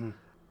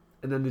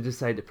 And then they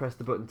decide to press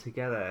the button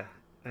together.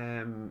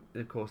 And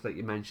of course, like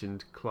you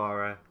mentioned,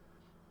 Clara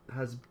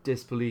has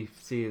disbelief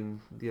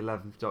seeing the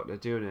 11th Doctor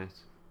doing it.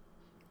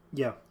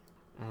 Yeah.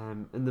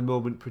 And the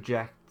moment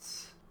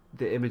projects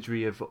the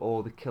imagery of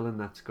all the killing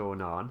that's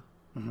going on.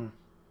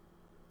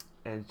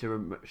 And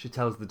she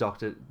tells the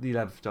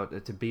 11th Doctor,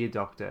 to be a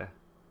doctor.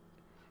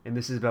 And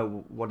this is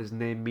about what his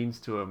name means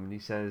to him. And he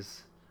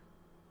says,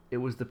 it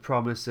was the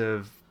promise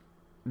of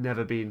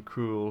never being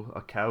cruel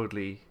or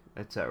cowardly,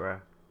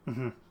 etc.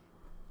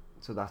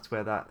 So that's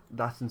where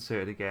that's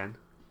inserted again.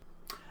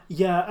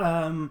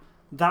 Yeah,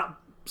 that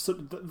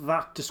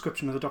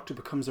description of the Doctor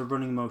becomes a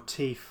running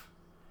motif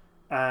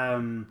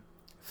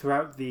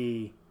throughout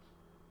the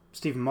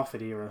Stephen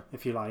Moffat era,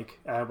 if you like,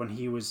 when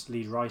he was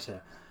lead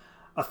writer.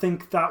 I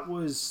think that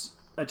was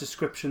a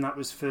description that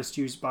was first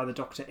used by the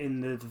Doctor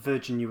in the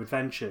Virgin New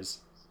Adventures.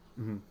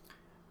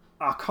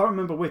 I can't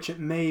remember which. It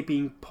may have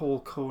been Paul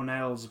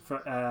Cornell's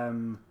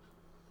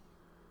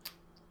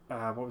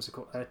what was it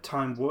called?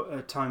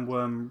 Time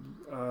Worm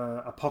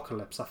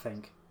Apocalypse, I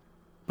think.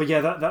 But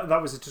yeah,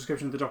 that was a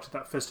description of the Doctor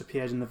that first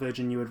appeared in the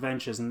Virgin New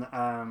Adventures, and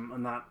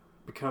that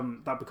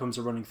becomes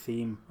a running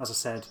theme, as I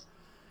said,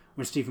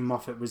 when Stephen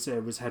Moffat was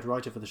head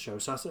writer for the show.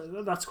 So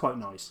that's quite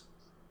nice.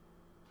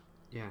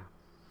 Yeah.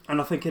 And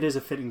I think it is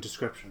a fitting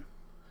description.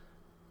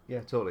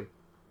 Yeah, totally.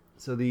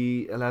 So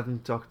the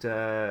 11th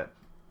Doctor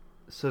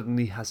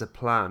suddenly has a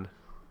plan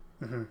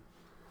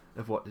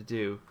of what to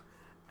do.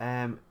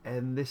 And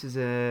this is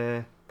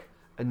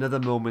another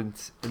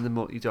moment in the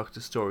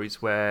multi-Doctor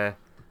stories where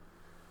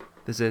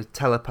there's a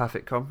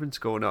telepathic conference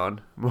going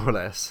on, more or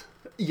less.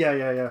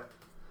 Yeah.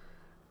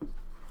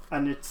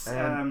 And it's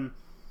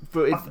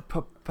but it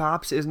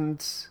perhaps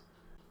isn't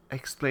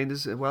explained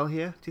as well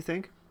here. Do you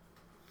think?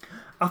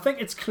 I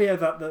think it's clear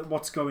that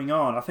what's going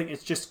on. I think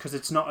it's just because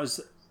it's not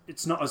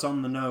as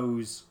on the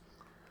nose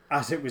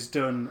as it was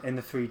done in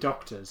the Three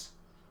Doctors.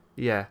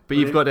 Yeah, but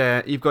you've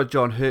got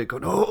John Hurt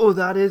going, "Oh,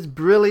 that is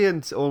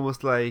brilliant!"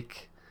 Almost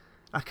like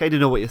I kind of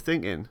know what you're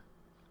thinking,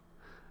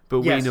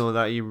 but we know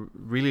that he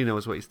really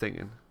knows what he's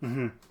thinking.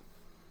 Mm-hmm.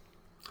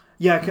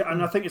 Yeah,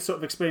 and I think it's sort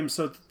of explained.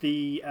 So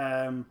the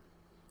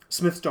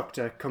Smith's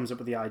Doctor comes up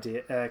with an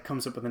idea,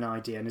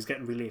 and is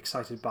getting really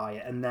excited by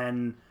it, and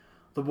then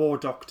the War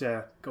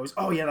Doctor goes,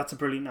 "Oh yeah, that's a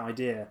brilliant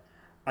idea,"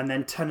 and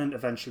then Tennant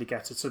eventually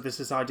gets it. So there's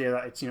this idea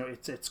that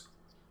it's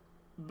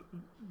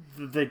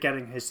they're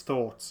getting his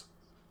thoughts.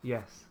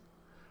 Yes,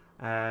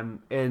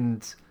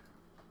 and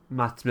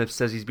Matt Smith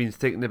says he's been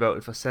thinking about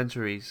it for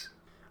centuries.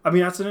 I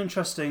mean, that's an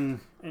interesting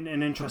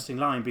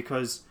line,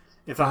 because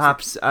if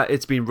perhaps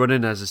it's been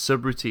running as a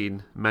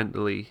subroutine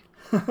mentally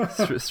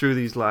through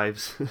these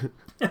lives.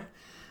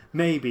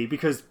 Maybe,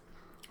 because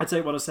I'd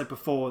say what I said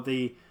before,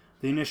 the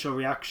initial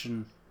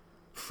reaction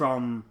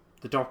from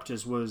the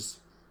Doctors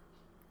was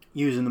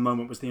using the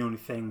moment was the only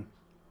thing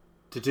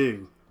to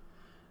do.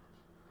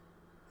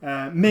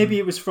 Maybe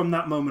it was from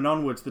that moment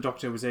onwards the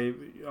Doctor was I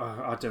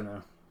don't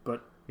know,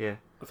 but yeah.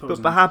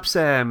 But perhaps the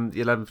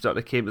 11th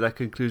Doctor came to that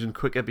conclusion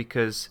quicker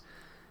because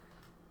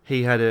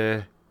he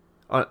had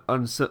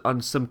on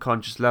some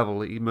conscious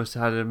level he must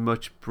have had a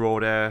much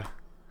broader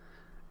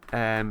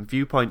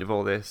viewpoint of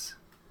all this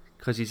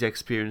because he's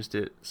experienced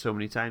it so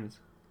many times.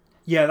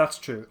 Yeah, that's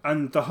true.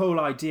 And the whole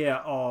idea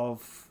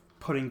of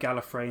putting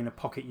Gallifrey in a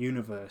pocket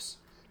universe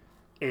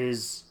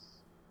is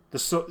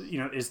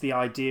the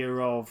idea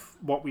of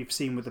what we've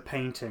seen with the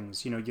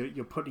paintings.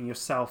 You're putting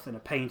yourself in a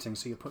painting,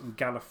 so you're putting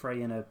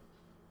Gallifrey in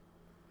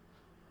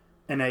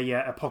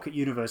a pocket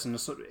universe in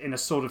a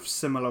sort of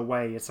similar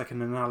way. It's like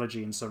an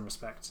analogy in some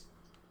respects.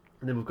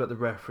 And then we've got the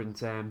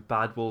reference,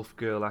 "Bad Wolf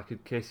Girl, I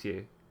Could Kiss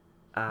You,"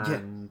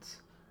 and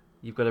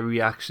you've got a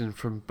reaction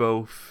from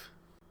both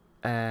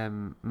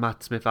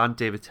Matt Smith and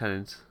David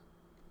Tennant.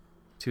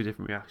 Two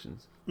different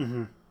reactions.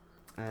 Mm-hmm.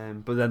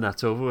 But then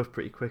that's over with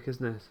pretty quick,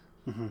 isn't it?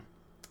 Mm-hmm.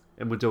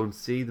 And we don't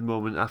see the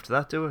moment after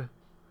that, do we?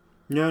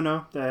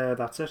 No,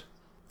 that's it.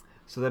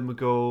 So then we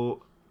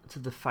go to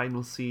the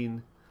final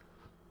scene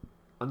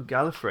on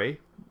Gallifrey.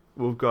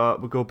 We'll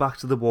go back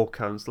to the War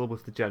Council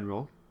with the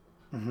General.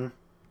 Mm-hmm.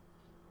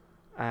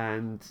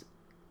 And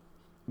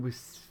we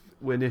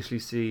initially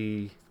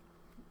see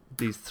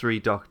these three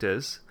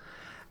Doctors.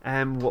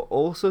 And we'll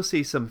also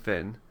see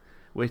something,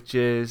 which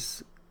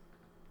is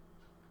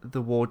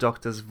the War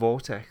Doctor's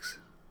vortex.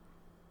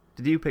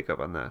 Did you pick up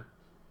on that?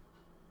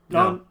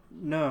 No.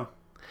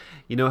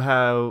 You know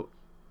how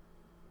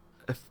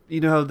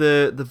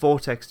the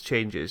vortex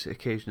changes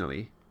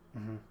occasionally?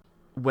 Mm-hmm.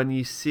 When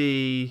you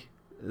see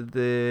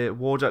the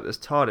War Doctor's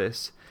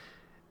TARDIS,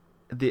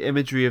 the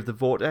imagery of the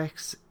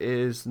vortex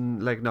is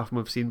like nothing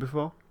we've seen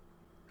before.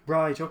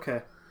 Right,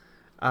 okay.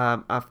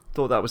 I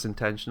thought that was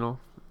intentional,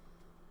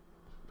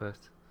 but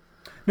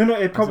no,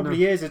 it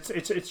probably is.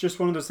 It's just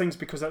one of those things,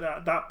 because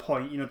at that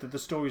point, the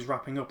story's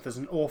wrapping up. There's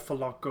an awful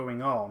lot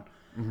going on.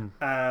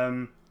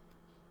 Mm-hmm.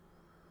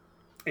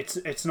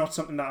 It's not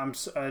something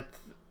that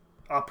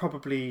I'll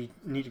probably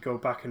need to go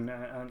back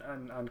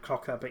and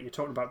clock that bit you're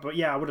talking about. But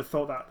yeah, I would have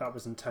thought that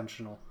was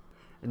intentional.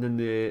 And then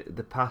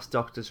the past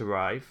Doctors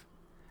arrive,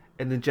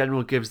 and the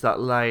General gives that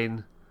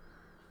line.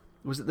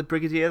 Was it the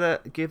Brigadier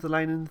that gave the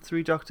line in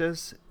Three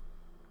Doctors?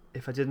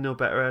 If I didn't know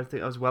better, I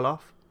think I was well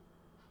off.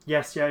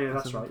 Yes, yeah,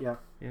 that's right, yeah.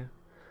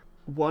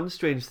 One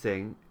strange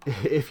thing,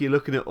 if you're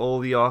looking at all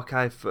the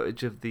archive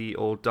footage of the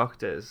old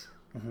Doctors,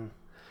 mm-hmm.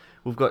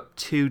 we've got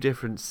two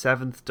different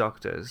Seventh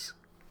Doctors.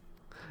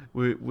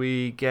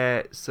 We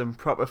get some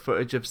proper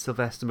footage of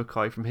Sylvester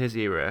McCoy from his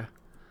era,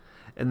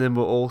 and then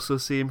we'll also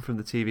see him from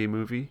the TV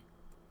movie.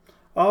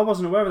 Oh, I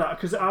wasn't aware of that,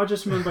 because I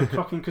just remember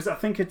clocking, because I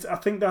think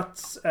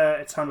that's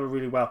it's handled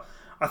really well.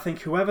 I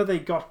think whoever they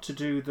got to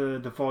do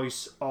the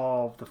voice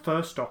of the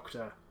first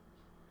Doctor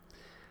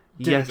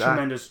did a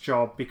tremendous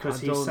job,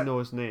 because I don't know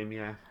his name.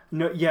 Yeah.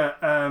 No.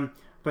 Yeah.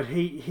 But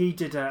he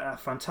did a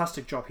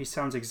fantastic job. He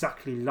sounds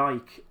exactly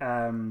like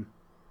William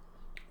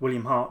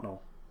Hartnell.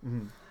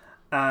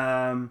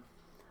 Mm-hmm.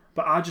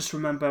 But I just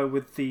remember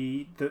with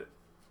the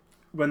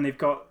when they've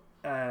got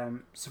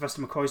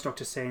Sylvester McCoy's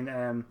Doctor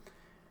saying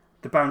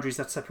the boundaries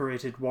that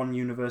separated one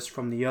universe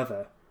from the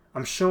other.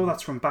 I'm sure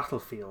that's from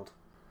Battlefield.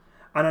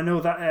 And I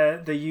know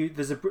that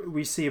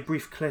we see a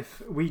brief clip.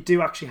 We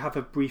do actually have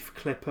a brief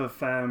clip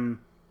of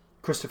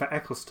Christopher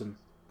Eccleston.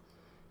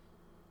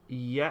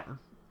 Yeah,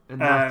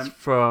 and that's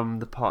from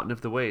The Parting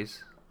of the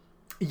Ways.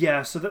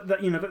 Yeah, so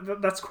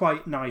that's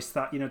quite nice.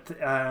 That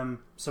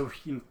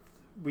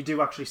we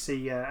do actually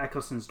see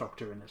Eccleston's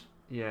Doctor in it.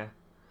 Yeah,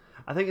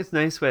 I think it's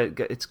nice where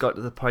it's got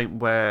to the point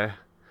where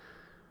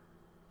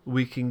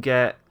we can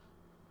get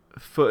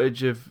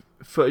footage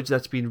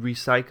that's been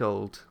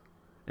recycled,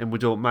 and we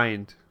don't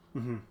mind.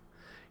 Mm-hmm.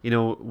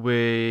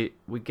 we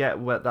get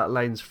where that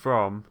line's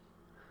from,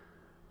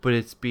 but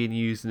it's being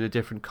used in a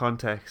different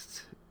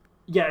context.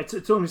 Yeah,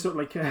 it's only sort of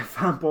like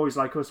fanboys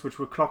like us which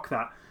will clock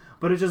that,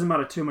 but it doesn't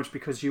matter too much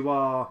because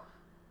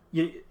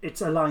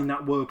it's a line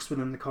that works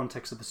within the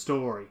context of the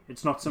story.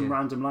 It's not some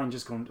random line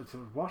just going,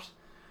 what?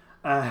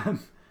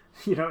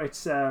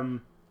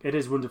 It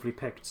is wonderfully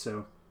picked,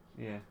 so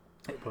yeah,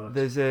 it works.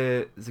 There's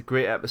a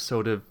great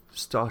episode of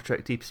Star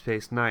Trek Deep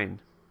Space Nine,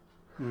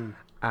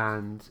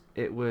 and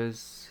it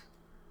was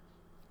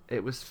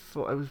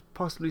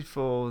possibly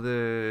for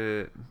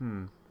the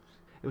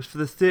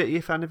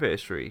 30th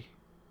anniversary,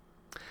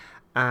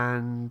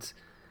 and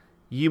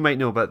you might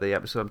know about the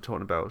episode I'm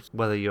talking about,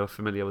 whether you're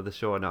familiar with the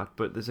show or not,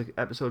 but there's an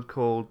episode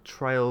called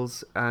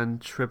Trials and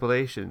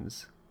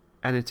Tribulations,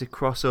 and it's a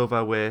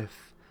crossover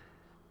with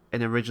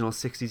an original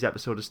 60s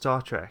episode of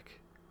Star Trek.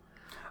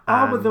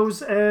 With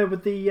those,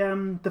 with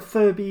the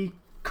Furby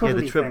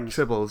cuddly things.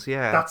 Tribbles,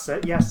 yeah. That's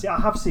it, yes. Yeah,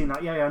 I have seen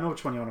that. Yeah, I know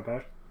which one you're on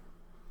about.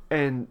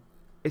 And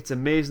it's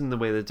amazing the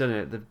way they've done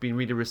it. They've been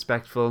really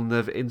respectful, and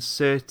they've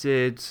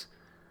inserted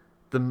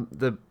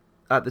the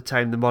at the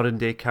time the modern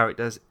day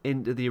characters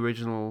into the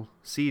original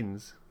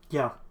scenes.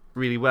 Yeah,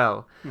 really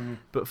well. Mm-hmm.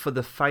 But for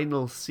the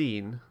final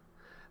scene,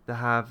 they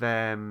have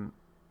the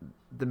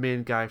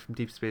main guy from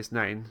Deep Space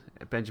Nine,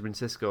 Benjamin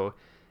Sisko.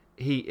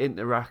 He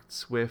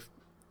interacts with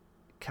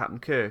Captain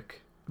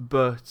Kirk,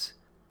 but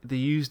they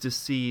used a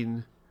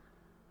scene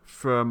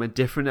from a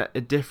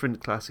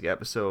different classic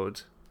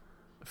episode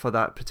for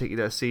that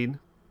particular scene.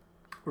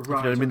 right. You know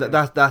what I mean?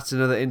 Okay. That's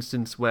another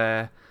instance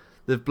where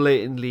they've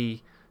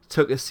blatantly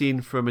took a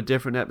scene from a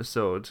different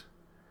episode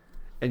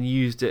and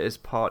used it as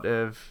part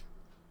of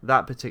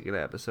that particular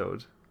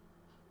episode.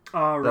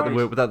 Right.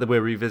 that they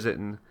were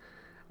revisiting,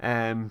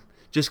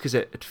 just because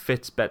it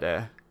fits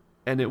better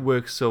and it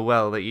works so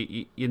well that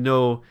you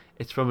know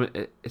it's from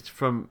they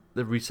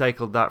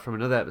recycled that from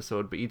another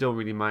episode, but you don't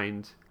really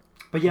mind.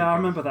 But yeah, I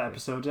remember that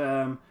episode.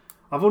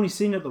 I've only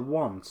seen it the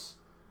once,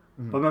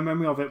 but my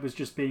memory of it was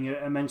just being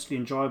immensely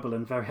enjoyable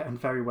and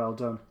very well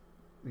done.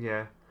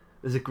 Yeah,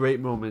 there's a great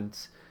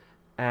moment.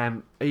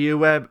 Are you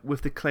aware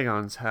with the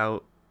Klingons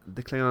how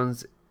the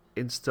Klingons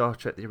in Star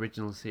Trek the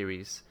original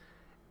series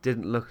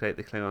didn't look like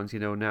the Klingons you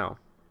know now?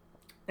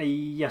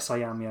 Yes, I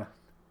am. Yeah.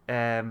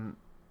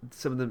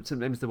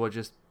 Sometimes they were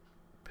just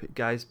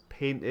guys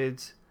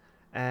painted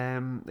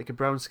like a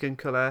brown skin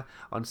colour.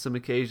 On some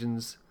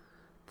occasions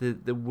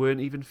they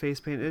weren't even face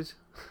painted.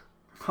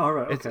 All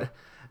right. Okay.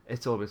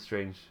 It's always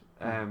strange.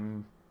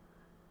 And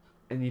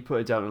you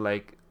put it down to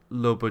like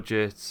low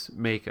budget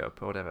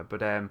makeup or whatever,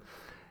 but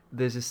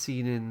there's a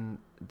scene in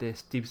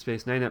this Deep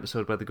Space Nine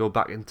episode where they go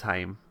back in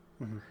time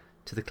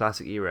to the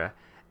classic era,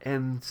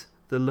 and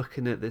they're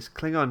looking at this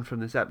Klingon from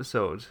this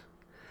episode,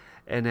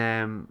 and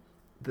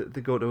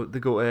they go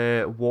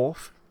to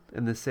Worf,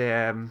 and they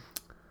say,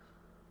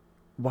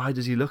 "Why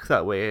does he look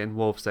that way?" And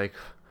Worf's like,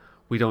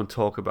 "We don't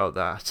talk about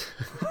that."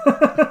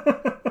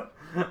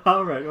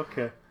 All right.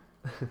 Okay.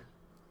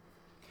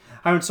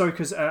 I'm sorry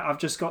because I've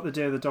just got the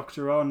Day of the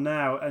Doctor on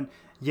now, and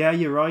yeah,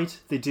 you're right.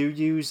 They do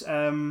use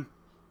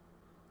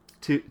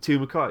Two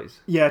McCoys?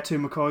 Yeah, two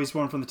McCoys,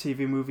 one from the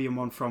TV movie and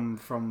one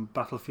from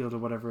Battlefield or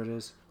whatever it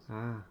is.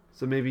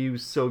 So maybe he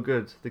was so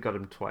good they got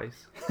him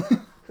twice.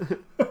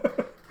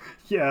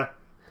 Yeah.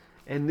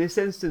 In this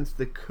instance,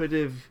 they could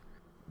have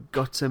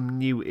got some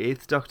new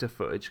 8th Doctor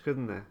footage,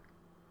 couldn't they?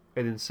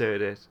 And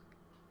inserted it.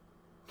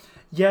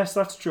 Yes,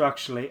 that's true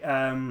actually.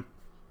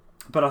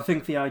 But I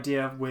think the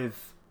idea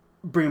with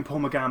bringing Paul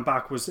McGann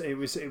back was it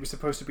was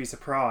supposed to be a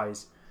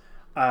surprise.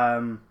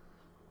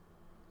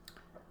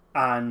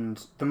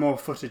 And the more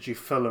footage you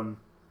film,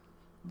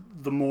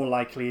 the more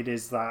likely it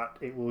is that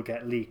it will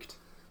get leaked.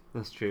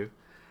 That's true.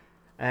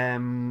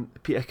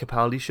 Peter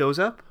Capaldi shows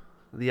up.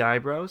 The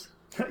eyebrows.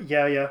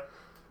 Yeah.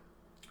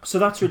 So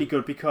that's really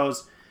good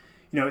because,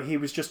 he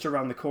was just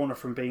around the corner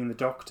from being the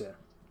Doctor.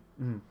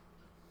 And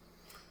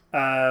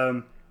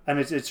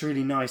it's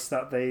really nice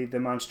that they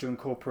managed to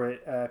incorporate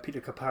Peter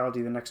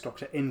Capaldi, the next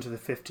Doctor, into the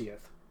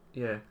 50th.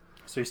 Yeah.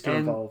 So he's still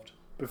involved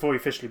before he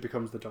officially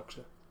becomes the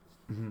Doctor.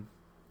 Mm-hmm.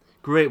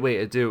 Great way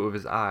to do it with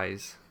his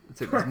eyes.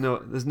 It's like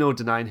there's no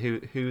denying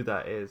who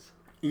that is.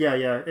 Yeah,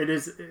 it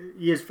is.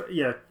 He is,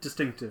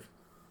 distinctive.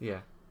 Yeah.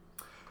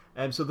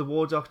 So the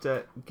War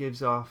Doctor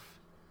gives off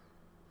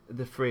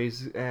the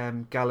phrase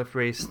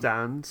 "Gallifrey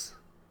stands."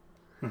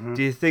 Mm-hmm.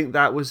 Do you think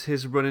that was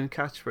his running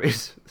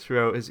catchphrase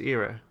throughout his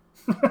era?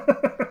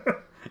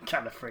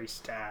 Gallifrey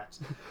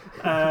stands.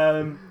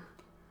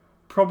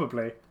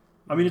 Probably.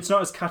 I mean, it's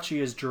not as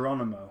catchy as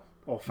Geronimo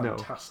or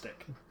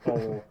Fantastic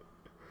or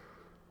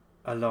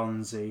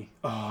Alonzi.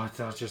 Oh,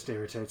 that just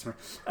irritates me.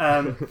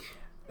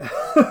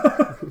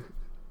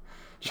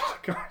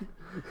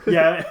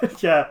 Yeah.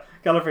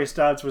 Gallifrey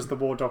stands was the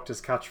War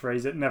Doctor's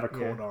catchphrase. It never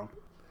caught on.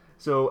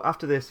 So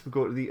after this, we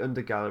go to the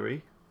Under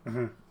Gallery.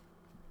 Mm-hmm.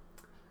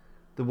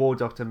 The War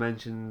Doctor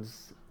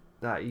mentions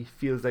that he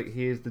feels like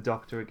he is the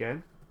Doctor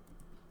again.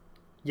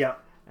 Yeah.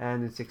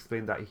 And it's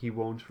explained that he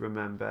won't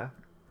remember.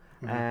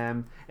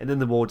 Mm-hmm. And then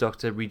the War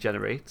Doctor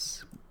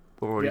regenerates.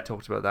 We've already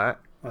talked about that.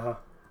 Uh-huh.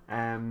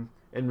 And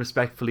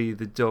respectfully,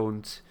 they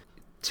don't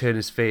turn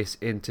his face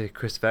into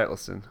Christopher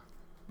Eccleston.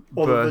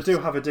 Although they do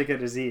have a dig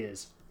at his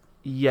ears.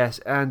 Yes,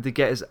 and they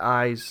get his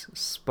eyes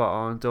spot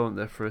on, don't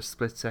they, for a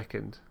split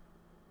second?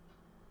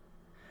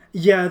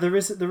 Yeah, there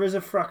is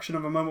a fraction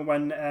of a moment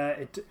when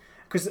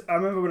because I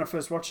remember when I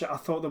first watched it, I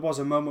thought there was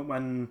a moment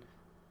when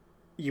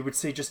you would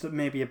see just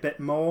maybe a bit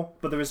more,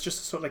 but there was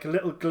just sort of like a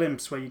little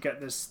glimpse where you get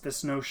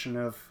this notion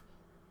of,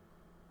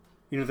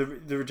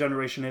 the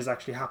regeneration is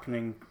actually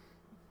happening,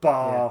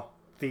 bar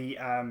the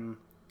I mean,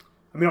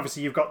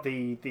 obviously you've got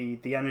the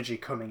energy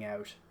coming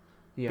out.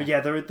 Yeah. But yeah,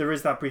 there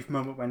is that brief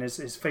moment when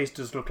his face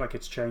does look like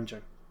it's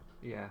changing.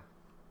 Yeah.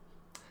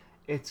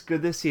 It's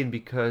good this scene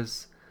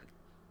because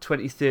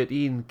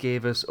 2013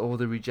 gave us all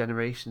the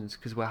regenerations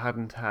because we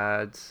hadn't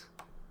had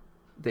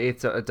the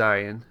Eighth Doctor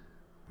dying,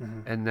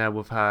 and now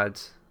we've had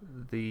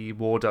the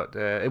War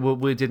Doctor.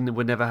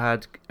 We never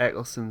had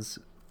Eccleston's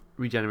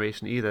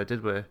regeneration either,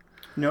 did we?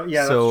 No,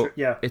 yeah, so that's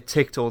true. Yeah, it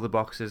ticked all the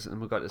boxes, and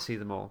we got to see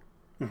them all.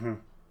 Mm-hmm.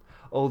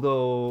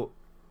 Although,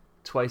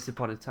 Twice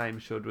Upon a Time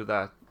showed with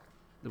that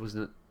there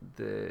wasn't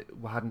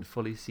we hadn't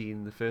fully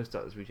seen the first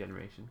Doctor's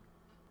regeneration.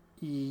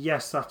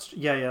 Yes, that's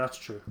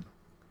true.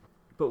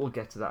 But we'll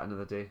get to that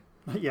another day.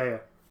 Yeah.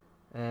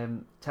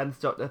 10th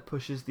Doctor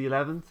pushes the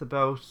 11th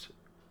about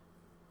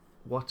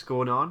what's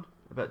going on,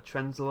 about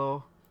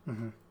Trenzalore.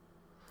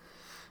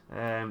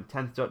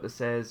 10th Doctor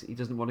says he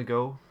doesn't want to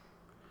go.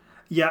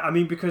 Yeah, I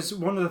mean, because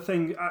one of the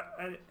things...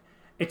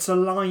 it's a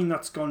line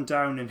that's gone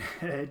down in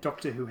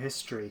Doctor Who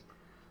history.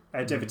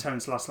 David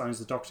Tennant's last line is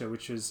the Doctor,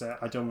 which is,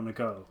 I don't want to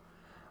go.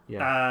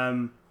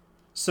 Yeah.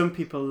 Some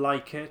people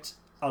like it.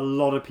 A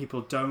lot of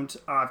people don't.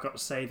 I've got to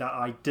say that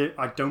I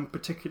don't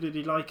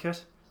particularly like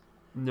it.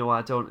 No,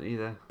 I don't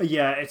either.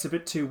 Yeah, it's a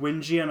bit too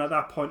whingy, and at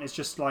that point it's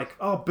just like,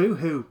 oh,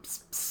 boo-hoo,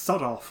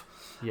 sod off.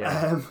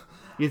 Yeah.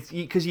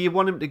 Because you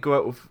want him to go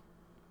out with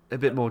a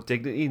bit more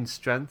dignity and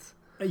strength.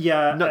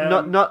 Yeah.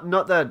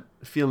 Not that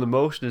feeling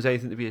emotion is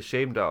anything to be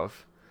ashamed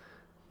of,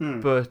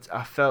 but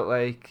I felt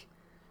like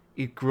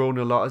he'd grown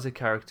a lot as a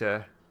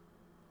character.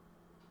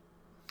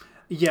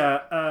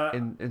 Yeah.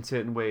 In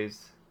certain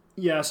ways.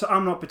 Yeah, so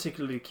I'm not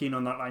particularly keen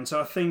on that line. So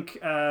I think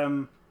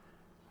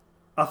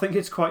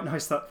it's quite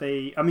nice that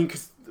they... I mean,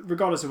 because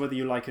regardless of whether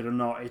you like it or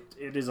not,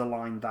 it is a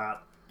line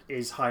that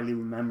is highly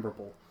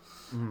memorable.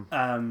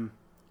 And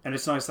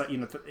it's nice that,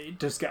 it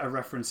does get a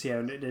reference here,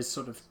 and it is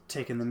sort of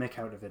taking the mick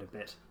out of it a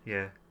bit.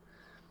 Yeah.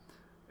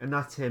 And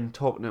that's him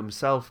talking to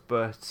himself,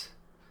 but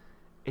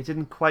it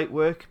didn't quite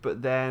work.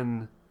 But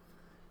then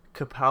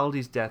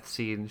Capaldi's death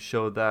scene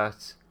showed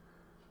that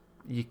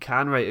you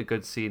can write a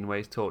good scene where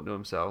he's talking to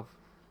himself.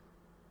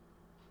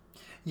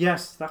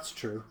 Yes, that's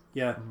true.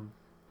 Yeah.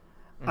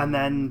 And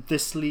then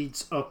this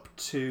leads up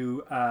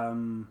to,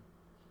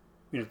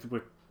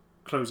 we're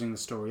closing the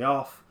story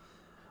off.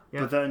 Yeah.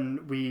 But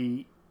then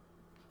we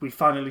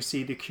finally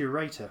see the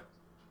curator.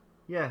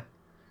 Yeah.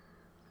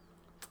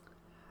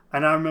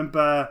 And I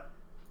remember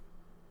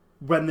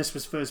when this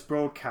was first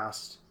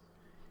broadcast,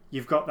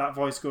 you've got that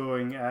voice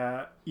going,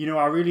 I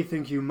really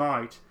think you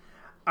might.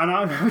 And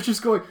I was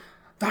just going...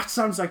 That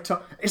sounds like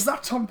Tom. Is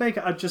that Tom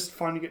Baker? I'm just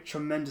finding it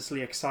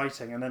tremendously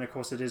exciting. And then, of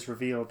course, it is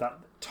revealed that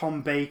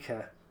Tom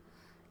Baker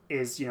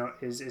is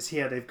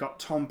here. They've got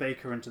Tom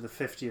Baker into the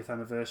 50th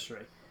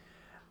anniversary,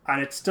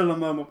 and it's still a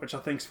moment which I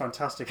think is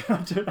fantastic.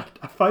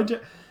 I find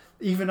it,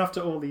 even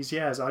after all these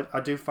years, I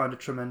do find it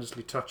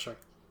tremendously touching.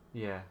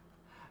 Yeah,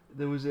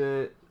 there was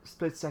a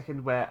split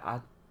second where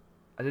I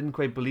didn't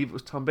quite believe it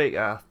was Tom Baker.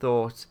 I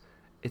thought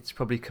it's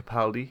probably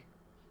Capaldi.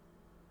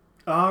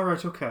 Ah,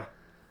 right, okay.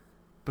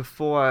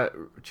 Before I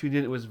tuned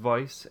into his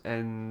voice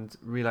and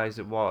realised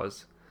it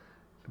was,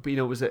 but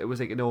it was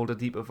like an older,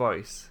 deeper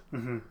voice.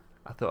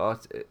 I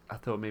thought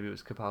maybe it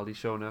was Capaldi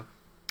showing up.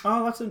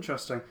 Oh, that's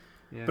interesting.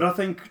 Yeah. But I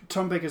think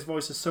Tom Baker's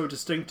voice is so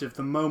distinctive.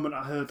 The moment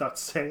I heard that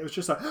say, it was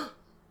just like,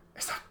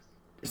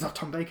 is that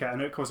Tom Baker?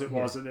 And of course it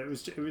was, and it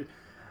was.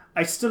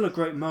 It's still a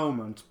great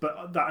moment,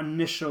 but that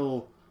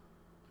initial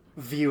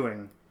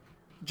viewing,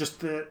 just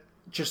the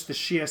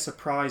sheer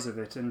surprise of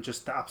it, and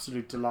just the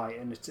absolute delight,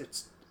 and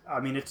it's. I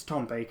mean, it's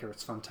Tom Baker.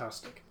 It's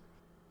fantastic.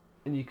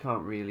 And you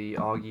can't really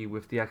argue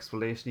with the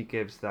explanation he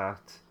gives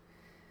that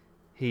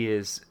he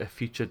is a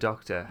future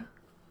Doctor.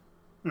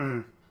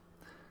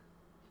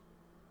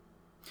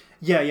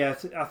 Yeah.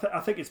 I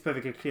think it's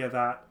perfectly clear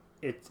that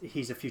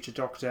he's a future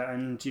Doctor,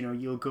 and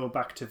you'll go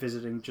back to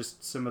visiting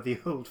just some of the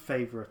old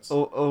favourites.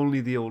 Oh, only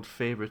the old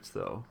favourites,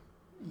 though.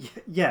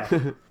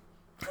 Yeah.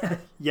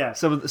 Yeah.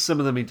 Some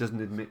of them he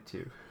doesn't admit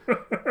to.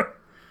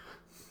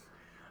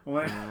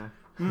 Well,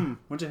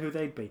 wonder who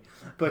they'd be.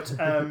 But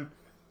I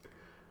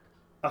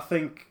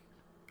think...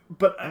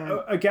 But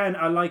again,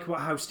 I like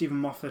how Stephen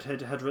Moffat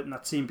had written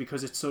that scene,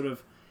 because it's sort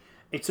of...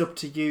 It's up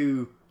to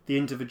you, the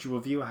individual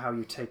viewer, how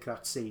you take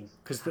that scene.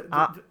 Because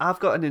I've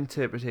got an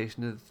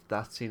interpretation of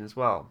that scene as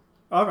well.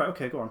 All right,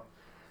 okay, go on.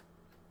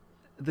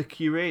 The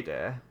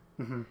curator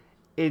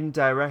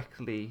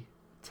indirectly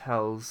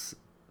tells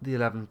the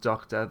 11th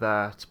Doctor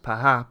that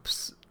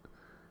perhaps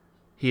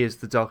he is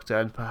the Doctor,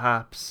 and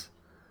perhaps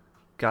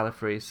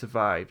Gallifrey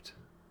survived,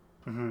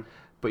 Mm-hmm.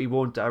 but he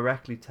won't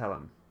directly tell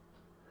him.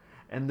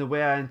 And the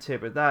way I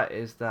interpret that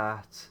is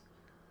that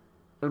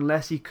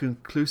unless he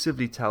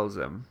conclusively tells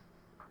him,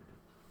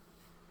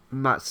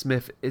 Matt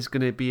Smith is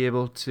going to be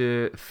able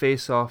to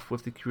face off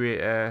with the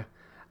Curator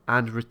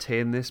and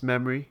retain this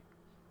memory.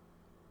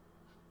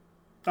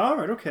 All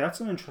right, okay, that's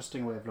an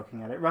interesting way of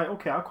looking at it. Right,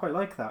 okay, I quite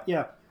like that.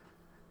 Yeah.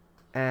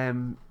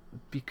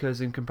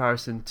 Because in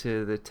comparison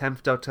to the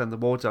 10th Doctor and the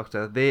War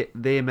Doctor,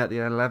 they met the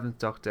 11th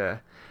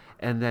Doctor,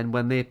 and then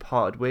when they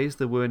parted ways,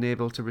 they weren't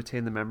able to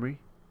retain the memory.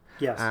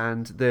 Yes.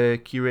 And the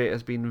Curator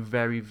has been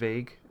very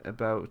vague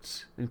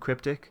about and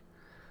cryptic,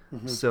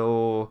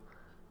 so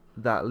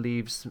that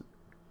leaves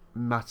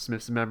Matt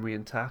Smith's memory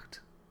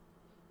intact.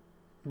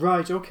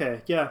 Right,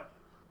 okay, yeah.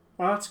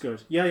 Oh, that's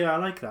good. Yeah, I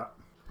like that.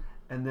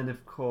 And then,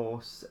 of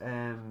course,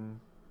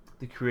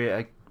 the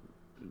Curator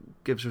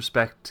gives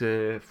respect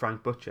to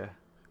Frank Butcher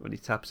when he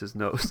taps his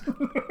nose.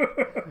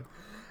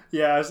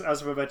 Yeah,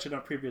 as we mentioned on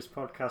our previous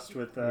podcast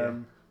with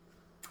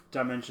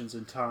Dimensions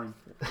in Time,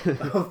 the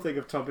whole thing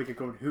of Tom Baker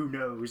going, who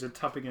knows, and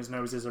tapping his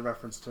nose is a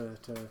reference to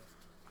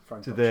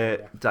Frank to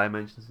Butcher, the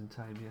Dimensions in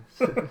Time,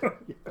 yes.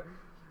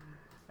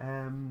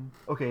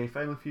 Okay,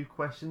 final few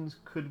questions.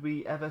 Could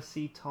we ever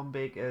see Tom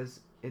Baker's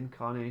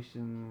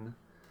incarnation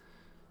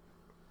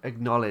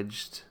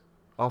acknowledged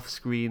off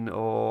screen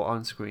or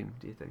on screen,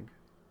 do you think?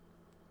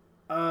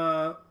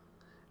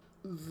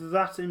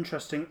 That's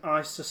interesting.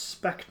 I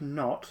suspect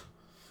not.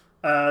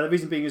 The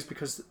reason being is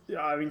because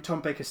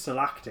Tom Baker's still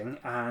acting,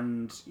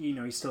 and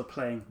he's still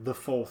playing the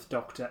Fourth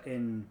Doctor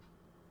in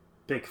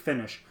Big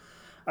Finish.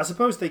 I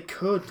suppose they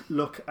could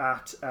look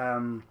at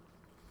a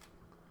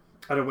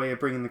way of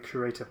bringing the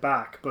Curator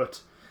back,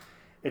 but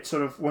it's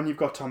sort of when you've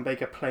got Tom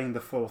Baker playing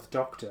the Fourth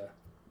Doctor,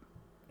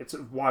 it's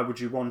sort of, why would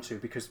you want to?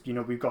 Because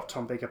we've got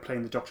Tom Baker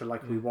playing the Doctor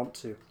like we want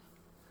to.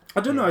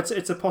 I don't know.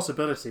 It's a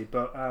possibility,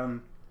 but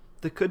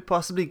they could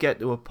possibly get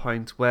to a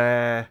point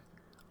where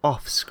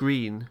off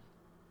screen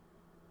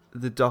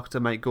the Doctor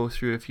might go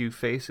through a few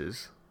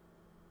phases,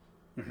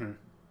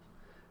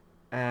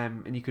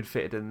 and you could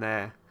fit it in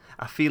there.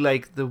 I feel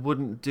like they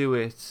wouldn't do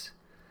it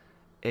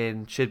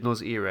in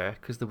Chibnall's era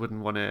because they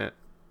wouldn't want to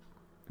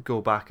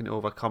go back and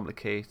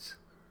overcomplicate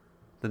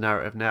the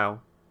narrative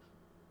now.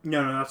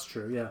 No, that's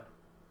true. Yeah.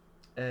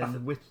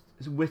 Which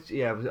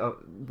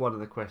one of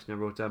the questions I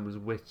wrote down was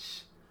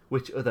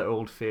which other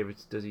old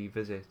favourites does he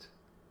visit?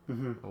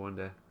 I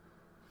wonder.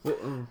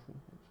 We'll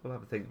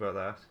have a think about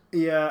that.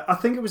 Yeah, I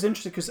think it was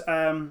interesting because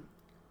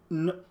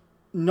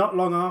not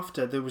long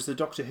after there was the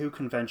Doctor Who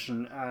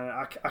convention.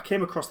 I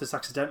came across this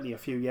accidentally a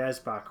few years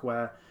back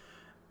where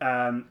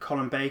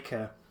Colin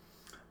Baker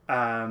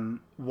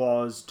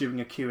was doing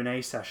a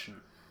Q&A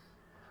session,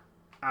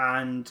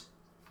 and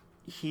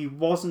he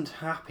wasn't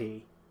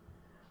happy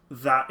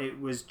that it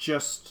was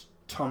just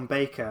Tom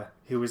Baker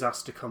who was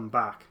asked to come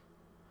back.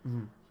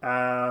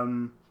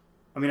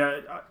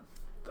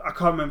 I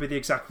can't remember the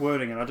exact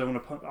wording, and I don't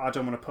want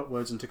to put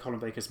words into Colin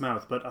Baker's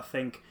mouth, but I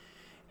think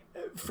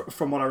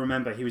from what I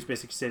remember, he was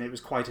basically saying it was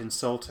quite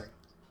insulting.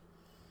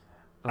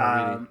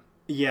 Really?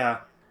 Yeah,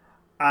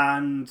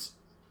 and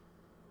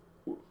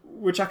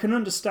which I can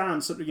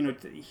understand. Sort of,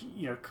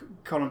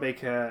 Colin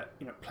Baker,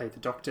 played the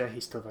Doctor.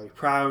 He's still very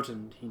proud,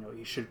 and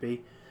he should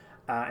be,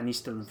 and he's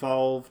still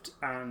involved,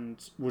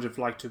 and would have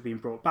liked to have been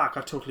brought back.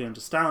 I totally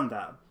understand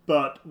that,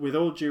 but with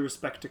all due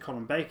respect to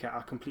Colin Baker,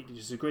 I completely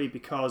disagree,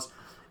 because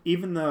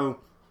even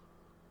though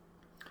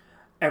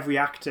every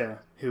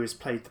actor who has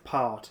played the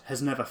part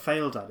has never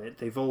failed at it,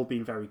 they've all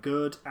been very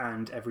good,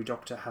 and every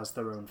Doctor has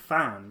their own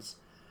fans.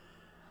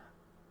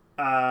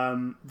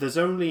 There's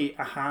only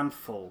a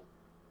handful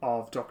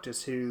of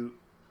Doctors who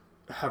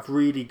have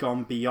really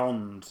gone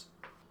beyond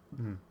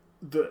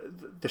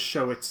the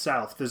show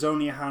itself. There's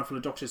only a handful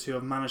of Doctors who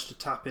have managed to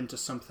tap into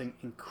something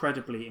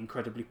incredibly,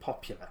 incredibly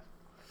popular.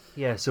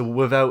 Yeah, so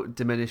without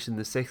diminishing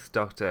the Sixth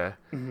Doctor,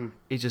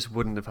 he just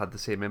wouldn't have had the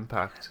same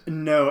impact.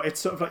 No, it's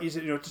sort of like,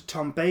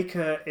 Tom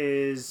Baker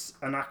is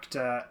an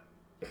actor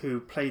who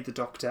played the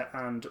Doctor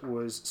and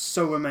was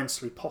so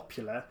immensely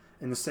popular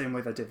in the same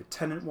way that David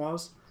Tennant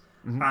was,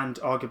 and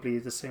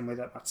arguably the same way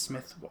that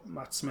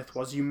Matt Smith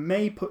was. You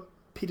may put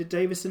Peter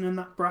Davison in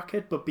that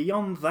bracket, but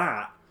beyond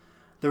that,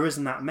 there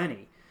isn't that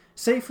many.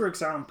 Say, for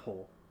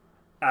example,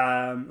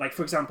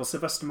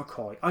 Sylvester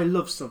McCoy. I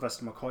love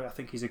Sylvester McCoy. I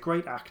think he's a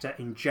great actor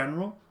in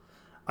general,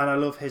 and I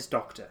love his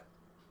Doctor.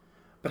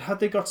 But had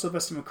they got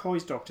Sylvester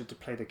McCoy's Doctor to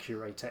play the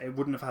Curator, it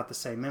wouldn't have had the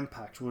same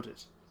impact, would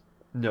it?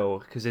 No,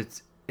 because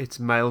it's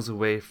miles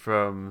away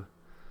from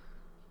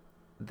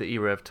the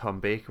era of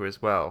Tom Baker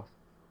as well.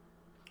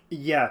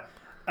 Yeah,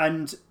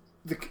 and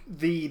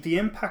the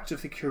impact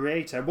of the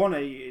Curator,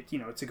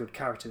 it's a good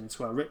character and it's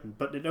well written,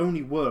 but it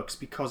only works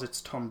because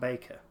it's Tom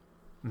Baker.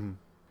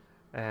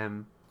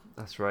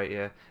 That's right,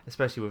 yeah.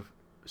 Especially with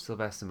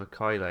Sylvester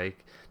McCoy,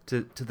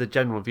 to the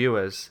general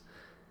viewers,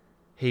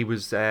 he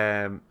was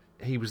there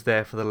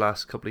for the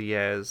last couple of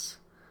years,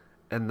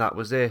 and that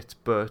was it.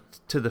 But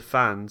to the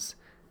fans,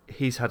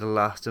 he's had a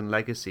lasting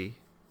legacy.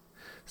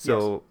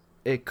 So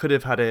it could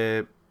have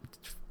had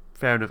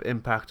fair enough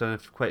impact on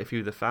quite a few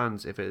of the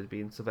fans if it had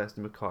been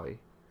Sylvester McCoy.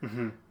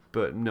 Mm-hmm.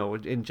 But no,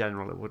 in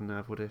general, it wouldn't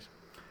have, would it?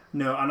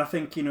 No, and I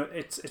think,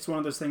 it's one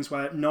of those things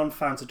where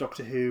non-fans of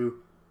Doctor Who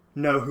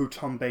know who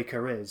Tom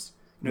Baker is.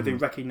 They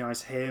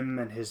recognise him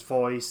and his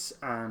voice,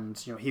 and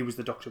he was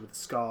the Doctor with the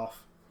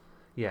scarf.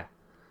 Yeah.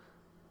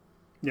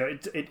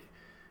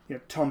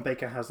 Tom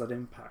Baker has that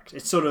impact.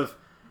 It's sort of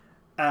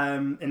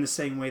in the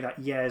same way that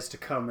years to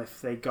come,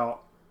 if they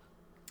got,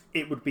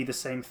 it would be the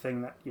same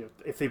thing that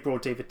if they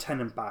brought David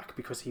Tennant back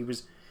because he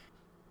was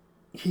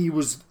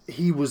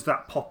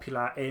that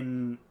popular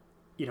in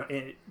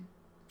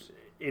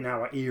in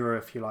our era,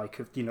 if you like,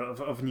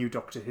 of new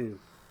Doctor Who.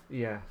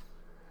 Yeah.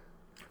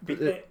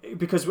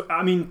 Because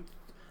I mean,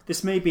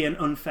 this may be an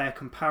unfair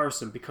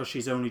comparison because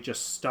she's only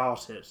just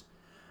started.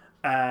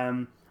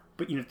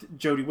 But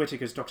Jodie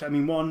Whittaker's Doctor. I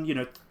mean,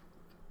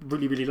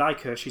 really, really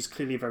like her. She's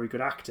clearly a very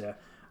good actor,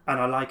 and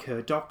I like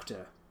her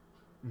Doctor.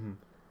 Mm-hmm.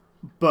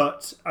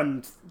 But,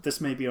 and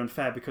this may be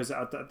unfair because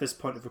at this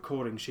point of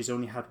recording, she's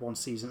only had one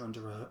season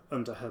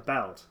under her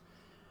belt.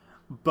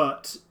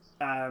 But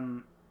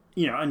and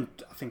I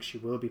think she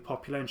will be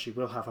popular, and she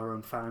will have her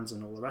own fans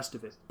and all the rest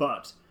of it.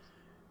 But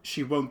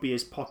she won't be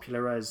as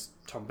popular as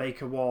Tom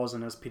Baker was,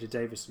 and as Peter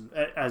Davison,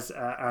 as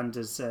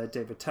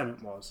David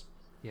Tennant was.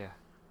 Yeah.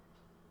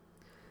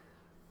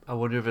 I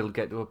wonder if it'll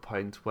get to a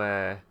point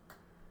where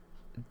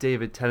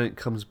David Tennant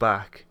comes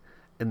back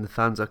and the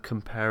fans are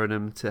comparing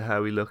him to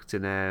how he looked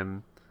in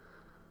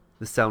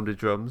The Sound of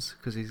Drums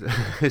because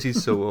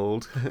he's so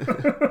old.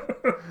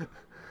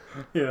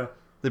 Yeah.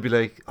 They'd be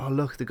like, "Oh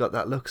look, they got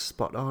that look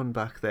spot on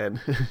back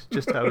then,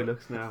 just how he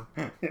looks now."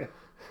 Yeah.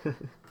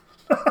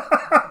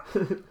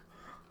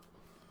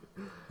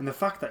 And the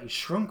fact that he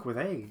shrunk with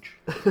age.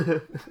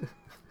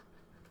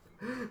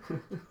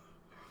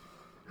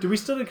 Do we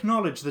still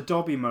acknowledge the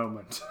Dobby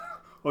moment,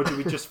 or do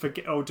we just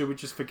forget? Or do we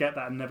just forget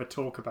that and never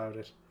talk about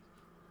it?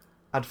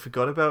 I'd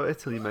forgot about it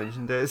till you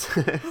mentioned it.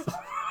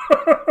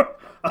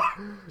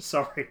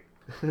 Sorry.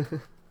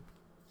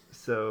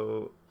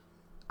 So,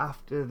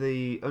 after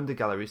the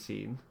undergallery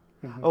scene,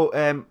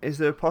 is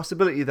there a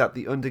possibility that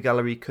the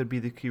undergallery could be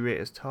the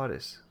curator's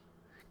TARDIS?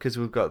 Because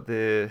we've got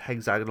the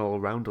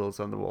hexagonal roundels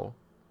on the wall.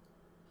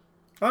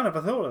 I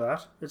never thought of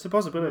that. It's a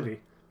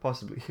possibility.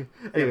 Possibly.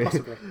 Anyway,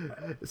 possibly.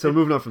 So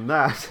moving on from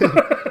that,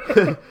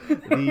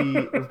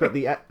 we've got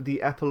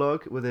the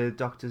epilogue with a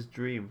Doctor's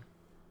dream,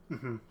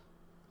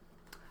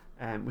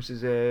 which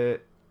is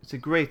it's a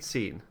great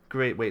scene,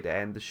 great way to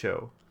end the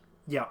show.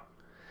 Yeah.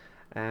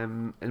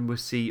 And we'll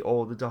see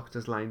all the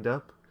Doctors lined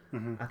up.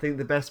 I think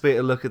the best way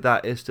to look at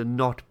that is to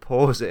not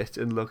pause it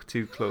and look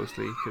too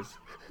closely, because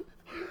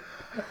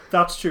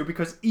that's true.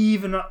 Because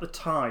even at the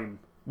time,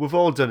 we've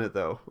all done it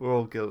though. We're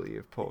all guilty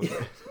of pausing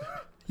it.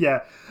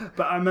 Yeah,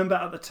 but I remember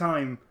at the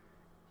time,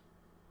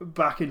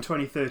 back in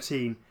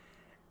 2013,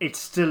 it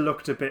still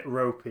looked a bit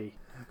ropey.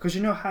 Because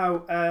you know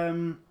how,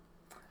 the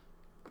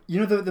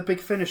Big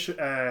Finish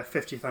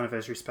 50th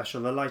anniversary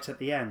special, the light at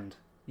the end?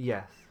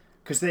 Yes.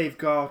 Because they've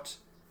got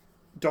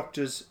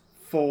Doctors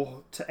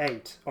 4 to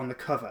 8 on the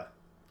cover.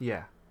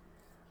 Yeah.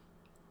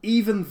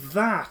 Even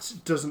that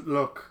doesn't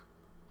look...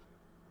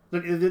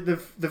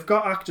 They've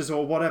got actors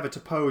or whatever to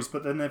pose,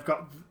 but then they've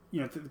got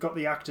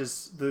the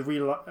actors, the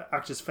real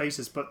actors'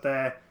 faces, but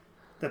they're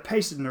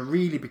pasted in a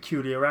really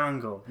peculiar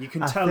angle. You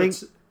can tell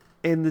it's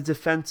in the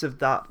defense of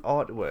that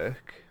artwork.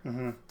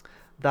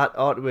 That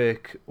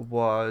artwork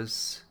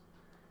was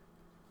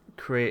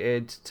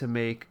created to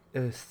make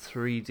a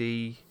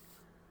 3D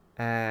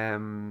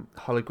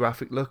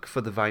holographic look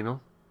for the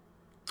vinyl.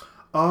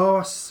 Oh,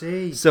 I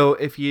see. So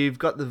if you've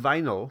got the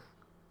vinyl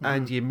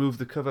and you move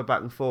the cover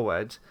back and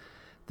forward,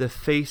 the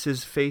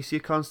faces face you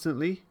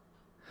constantly,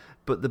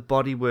 but the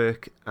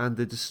bodywork and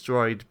the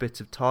destroyed bits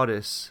of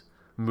TARDIS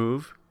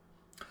move.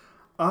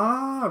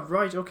 Ah,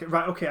 right,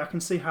 okay, I can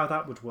see how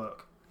that would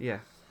work. Yeah.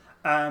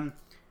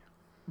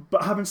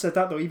 But having said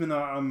that, though, even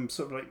though I'm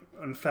sort of like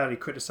unfairly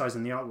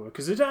criticising the artwork,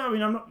 because it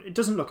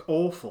doesn't look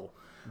awful.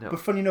 No. But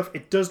funny enough,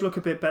 it does look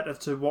a bit better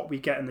to what we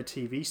get in the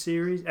TV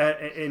series,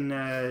 in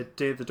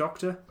Day of the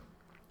Doctor.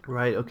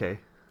 Right, okay.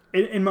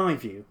 In my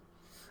view.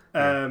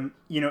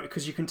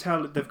 Because you can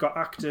tell that they've got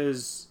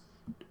actors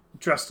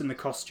dressed in the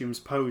costumes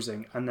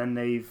posing, and then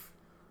they've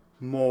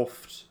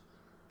morphed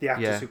the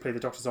actors who play the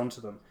Doctors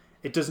onto them.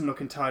 It doesn't look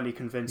entirely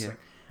convincing.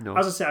 Yeah. No.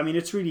 As I say, I mean,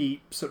 it's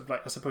really sort of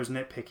like, I suppose,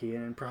 nitpicky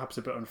and perhaps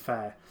a bit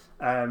unfair.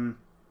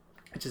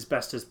 It's as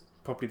best as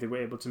probably they were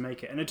able to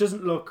make it. And it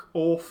doesn't look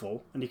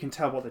awful, and you can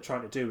tell what they're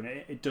trying to do, and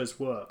it does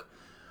work.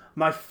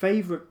 My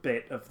favourite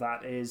bit of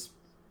that is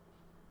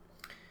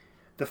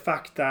the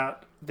fact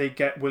that they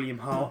get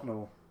William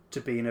Hartnell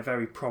to be in a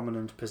very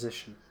prominent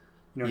position.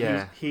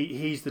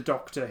 He's the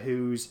Doctor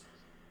who's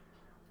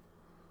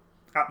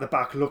at the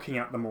back looking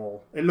at them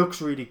all. It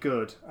looks really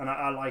good, and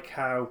I like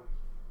how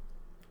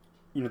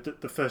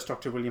the first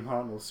Doctor, William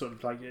Hartnell, sort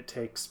of like it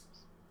takes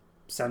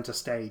centre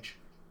stage.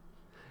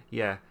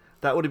 Yeah,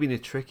 that would have been a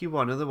tricky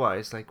one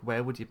otherwise. Like,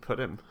 where would you put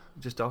him?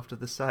 Just off to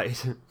the side.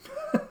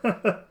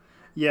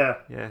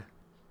 Yeah.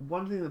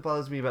 One thing that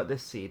bothers me about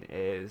this scene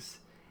is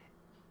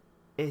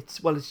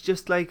it's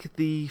just like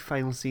the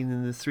final scene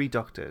in The Three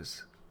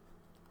Doctors.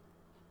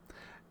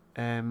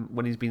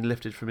 When he's been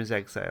lifted from his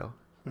exile,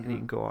 and he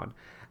can go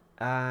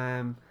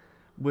on.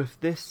 With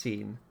this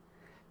scene,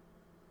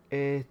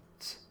 it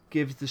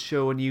gives the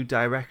show a new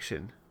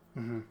direction.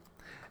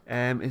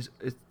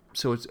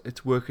 So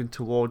it's working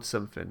towards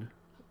something,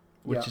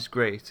 which is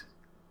great,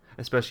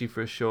 especially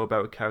for a show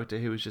about a character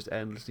who is just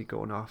endlessly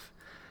going off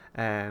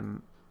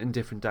in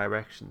different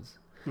directions.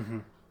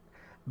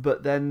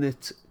 But then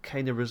it's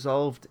kind of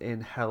resolved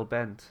in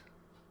Hellbent.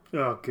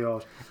 Oh,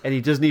 God. And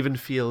he doesn't even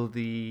feel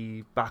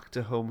the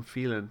back-to-home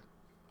feeling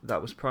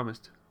that was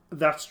promised.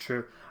 That's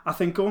true. I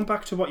think going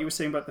back to what you were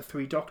saying about the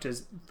Three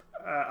Doctors,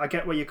 I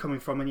get where you're coming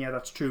from, and yeah,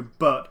 that's true.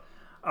 But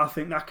I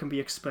think that can be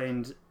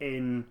explained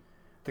in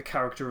the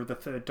character of the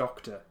Third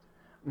Doctor.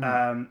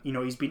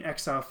 He's been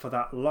exiled for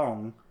that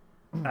long,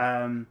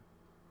 and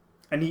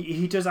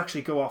he does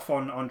actually go off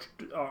on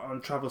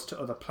travels to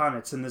other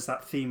planets, and there's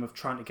that theme of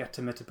trying to get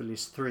to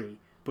Metropolis 3.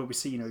 But we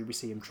see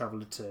him travel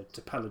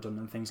to Peladon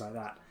and things like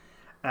that.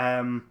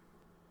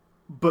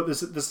 But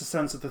there's a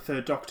sense of the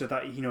Third Doctor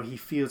that he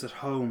feels at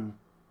home.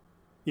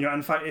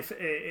 In fact, if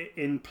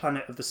in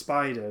Planet of the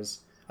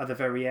Spiders at the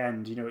very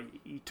end,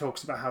 he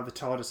talks about how the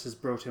TARDIS has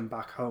brought him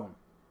back home.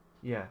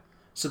 Yeah.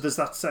 So there's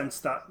that sense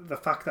that the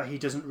fact that he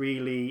doesn't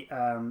really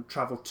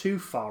travel too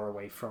far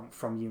away from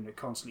UNIT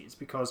constantly is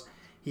because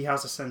he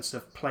has a sense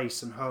of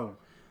place and home.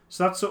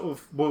 So that's sort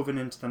of woven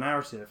into the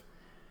narrative.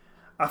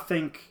 I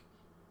think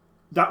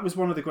that was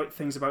one of the great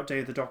things about Day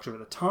of the Doctor at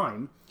the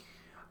time,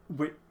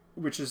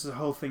 which is the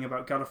whole thing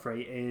about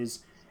Gallifrey,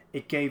 is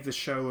it gave the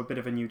show a bit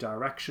of a new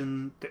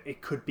direction.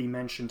 It could be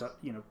mentioned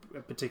at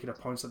particular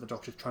points that the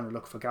Doctor's trying to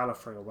look for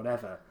Gallifrey or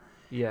whatever.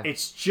 Yeah.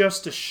 It's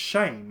just a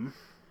shame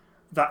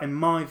that, in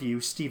my view,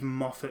 Stephen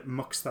Moffat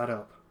mucks that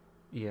up.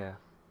 Yeah.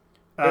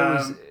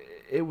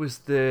 It was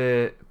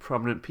the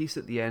prominent piece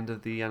at the end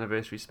of the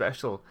anniversary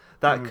special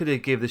that could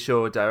have gave the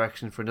show a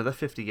direction for another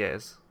 50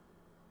 years.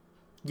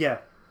 Yeah,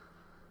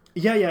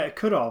 it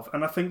could have,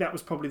 and I think that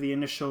was probably the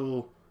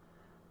initial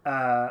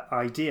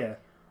idea.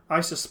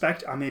 I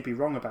suspect, I may be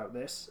wrong about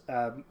this,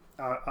 I'm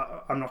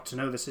not to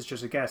know, this is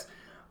just a guess,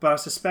 but I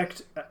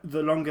suspect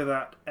the longer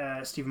that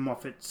Stephen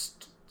Moffat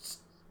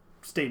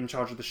stayed in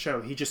charge of the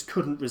show, he just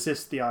couldn't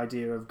resist the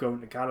idea of going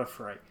to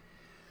Gallifrey.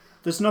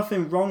 There's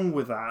nothing wrong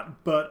with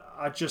that, but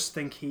I just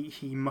think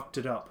he mucked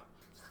it up.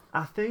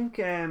 I think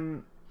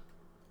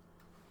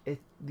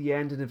the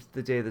ending of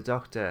The Day of the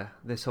Doctor,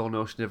 this whole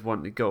notion of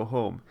wanting to go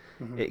home,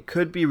 it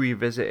could be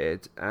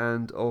revisited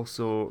and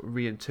also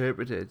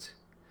reinterpreted.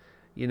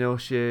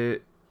 The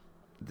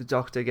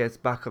Doctor gets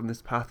back on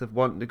this path of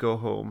wanting to go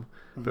home,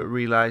 but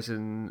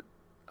realising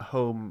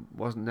home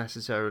wasn't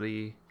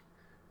necessarily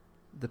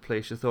the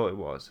place you thought it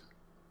was.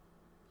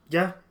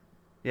 Yeah.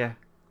 Yeah.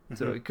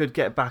 So it could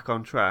get back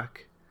on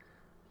track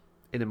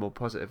in a more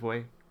positive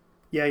way.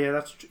 Yeah,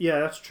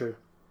 that's true.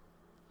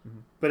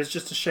 But it's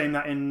just a shame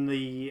that in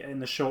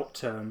the short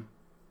term,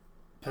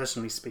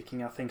 personally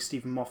speaking, I think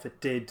Stephen Moffat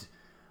did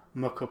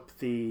muck up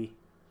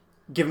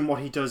given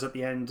what he does at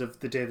the end of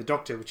The Day of the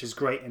Doctor, which is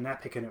great and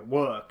epic and it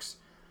works.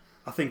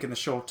 I think in the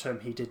short term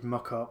he did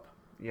muck up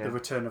the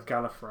return of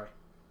Gallifrey.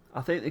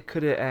 I think he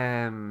could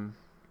have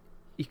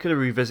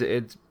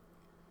revisited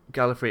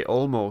Gallifrey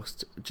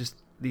almost just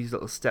these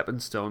little stepping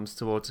stones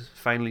towards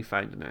finally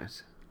finding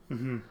it.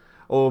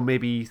 Or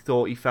maybe he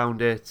thought he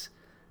found it,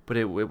 but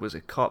it was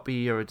a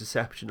copy or a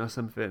deception or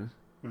something.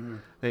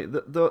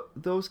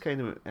 Those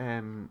kind of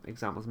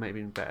examples might have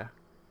been better.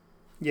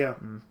 Yeah.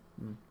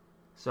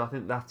 So I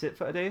think that's it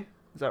for today.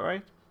 Is that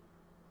right?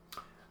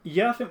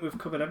 Yeah, I think we've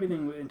covered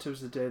everything in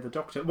terms of The Day of the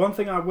Doctor. One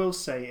thing I will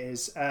say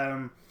is,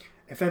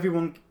 if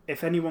anyone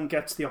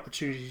gets the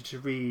opportunity to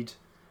read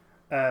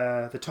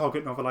the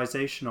Target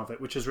novelisation of it,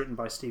 which is written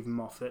by Stephen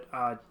Moffat,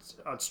 I'd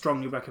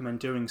strongly recommend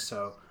doing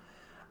so.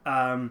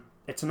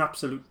 It's an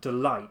absolute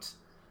delight.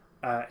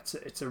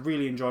 It's a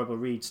really enjoyable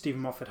read.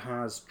 Stephen Moffat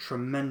has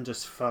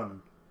tremendous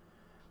fun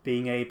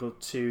being able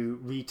to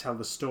retell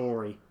the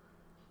story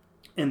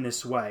in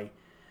this way.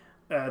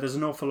 There's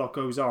an awful lot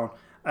goes on.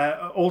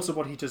 Also,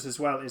 what he does as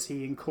well is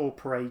he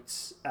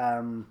incorporates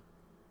the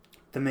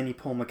mini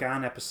Paul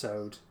McGann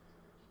episode,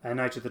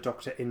 Night of the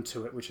Doctor,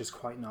 into it, which is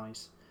quite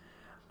nice.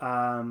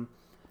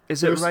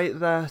 Is it right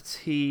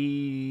that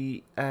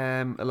he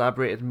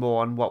elaborated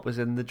more on what was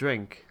in the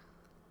drink?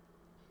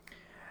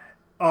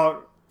 I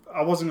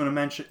wasn't going to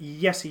mention.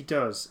 Yes, he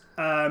does.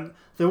 There are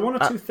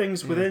one or two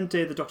things within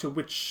Day of the Doctor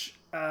which,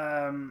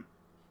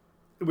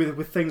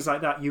 with things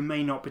like that, you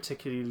may not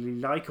particularly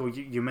like, or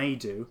you may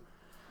do.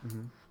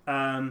 Do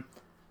you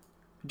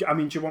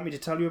want me to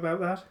tell you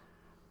about that?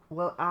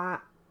 Well, I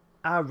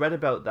read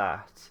about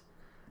that,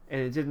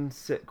 and it didn't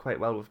sit quite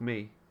well with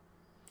me.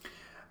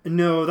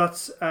 No,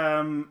 that's.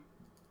 If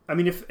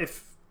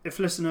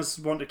listeners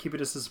want to keep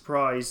it as a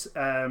surprise,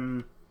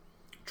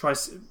 try.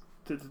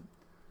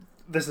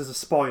 This is a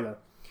spoiler,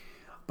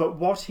 but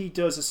what he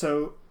does is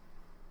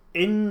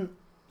in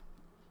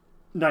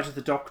Night of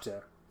the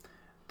Doctor,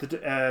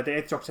 the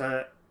Eighth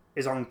Doctor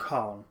is on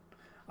Karn,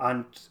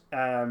 and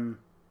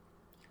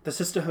the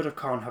Sisterhood of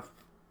Karn have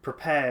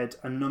prepared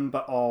a number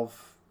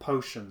of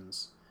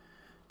potions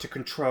to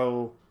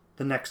control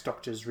the next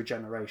Doctor's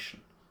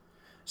regeneration.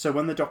 So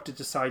when the Doctor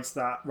decides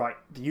that, right,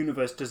 the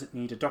universe doesn't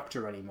need a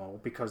Doctor anymore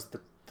because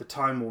the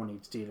Time War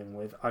needs dealing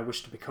with, I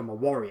wish to become a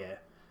warrior,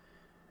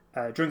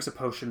 drinks a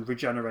potion,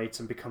 regenerates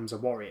and becomes a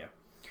warrior.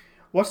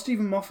 What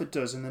Stephen Moffat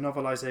does in the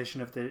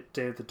novelisation of the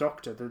Day of the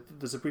Doctor,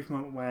 there's a brief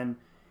moment when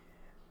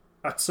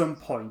at some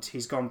point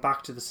he's gone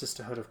back to the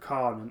Sisterhood of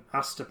Karn and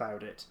asked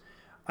about it,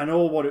 and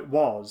all what it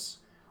was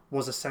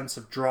a sense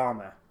of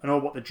drama, and all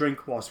what the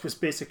drink was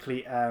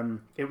basically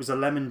it was a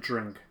lemon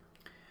drink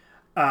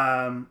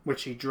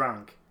which he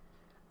drank,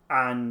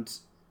 and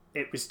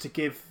it was to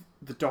give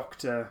the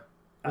Doctor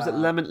was it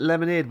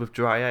lemonade with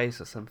dry ice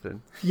or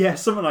something? Yeah,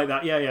 something like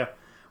that. Yeah,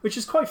 which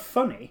is quite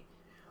funny,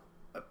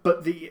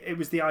 but it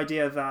was the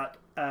idea that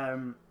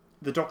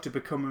the Doctor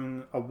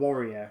becoming a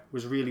warrior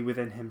was really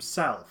within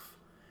himself.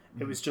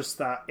 It was just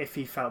that if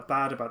he felt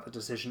bad about the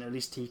decision, at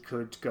least he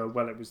could go,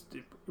 well, it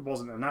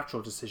wasn't a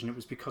natural decision, it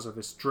was because of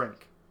this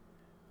drink.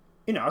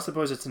 You know, I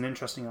suppose it's an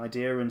interesting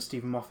idea, and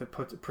Stephen Moffat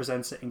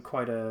presents it in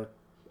quite a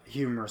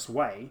humorous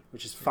way,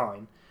 which is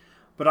fine.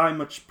 But I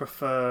much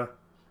prefer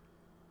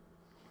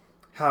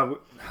how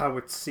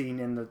it's seen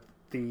in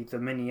the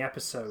mini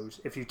episode,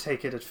 if you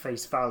take it at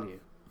face value.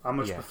 I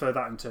much prefer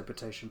that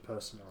interpretation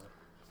personally.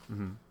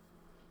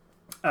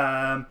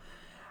 Mm-hmm.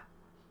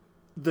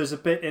 There's a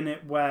bit in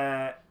it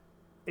where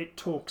it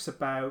talks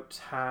about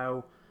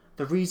how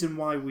the reason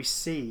why we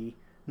see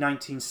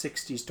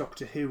 1960s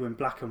Doctor Who in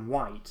black and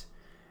white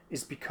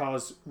is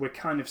because we're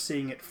kind of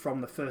seeing it from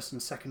the first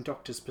and second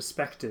Doctor's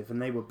perspective,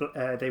 and they were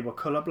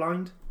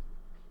colourblind.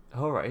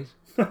 All right.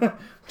 Which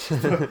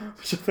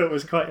I thought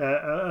was quite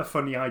a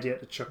funny idea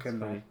to chuck in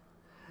there.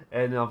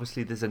 And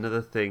obviously there's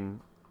another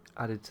thing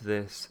added to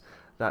this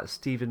that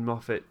Stephen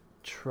Moffat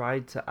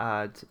tried to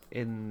add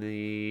in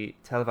the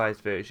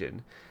televised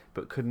version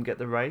but couldn't get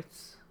the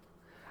rights,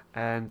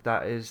 and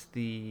that is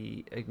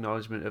the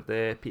acknowledgement of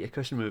the Peter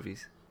Cushing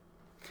movies.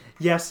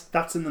 Yes,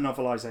 that's in the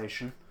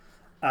novelisation,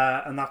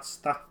 and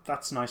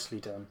that's nicely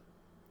done.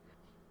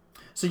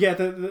 So yeah,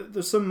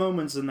 there's some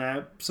moments in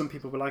there. Some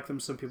people will like them,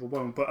 some people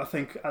won't. But I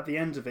think at the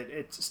end of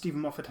it,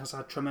 Stephen Moffat has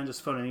had tremendous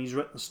fun, and he's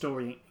written the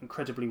story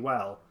incredibly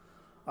well.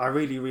 I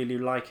really, really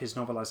like his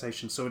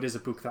novelisation, so it is a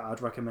book that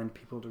I'd recommend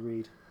people to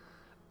read.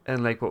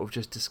 And like what we've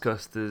just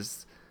discussed,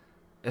 there's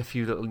a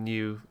few little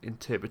new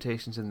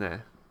interpretations in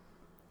there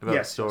about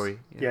the story.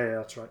 Yes. Yeah,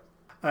 that's right.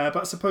 But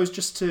I suppose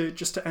just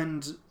to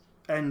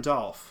end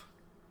off,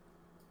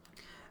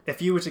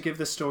 if you were to give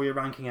this story a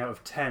ranking out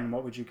of 10,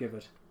 what would you give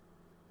it?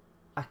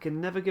 I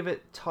can never give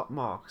it top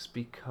marks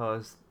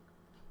because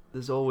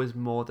there's always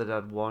more that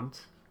I'd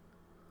want,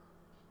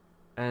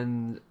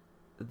 and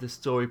the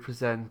story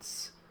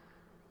presents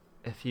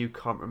a few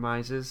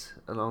compromises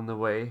along the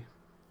way,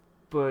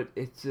 but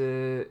it's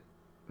a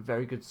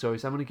very good story,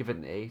 so I'm going to give it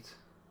an 8.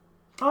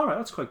 Alright,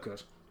 that's quite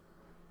good.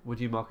 Would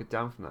you mark it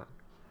down from that?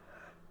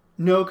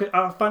 No,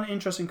 I find it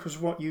interesting because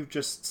what you've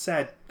just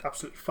said,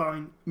 absolutely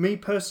fine. Me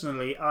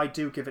personally, I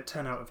do give it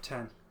 10 out of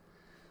 10.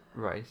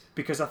 Right.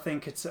 Because I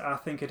think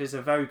it is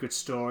a very good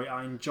story.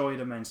 I enjoy it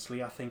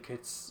immensely. I think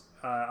it's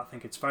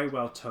very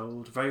well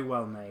told, very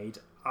well made.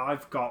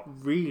 I've got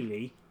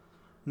really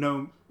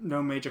no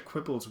major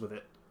quibbles with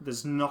it.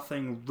 There's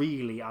nothing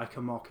really I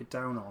can mark it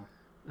down on.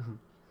 Mm-hmm.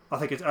 I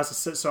think it's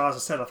as I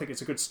said, I think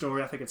it's a good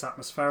story. I think it's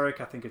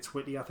atmospheric. I think it's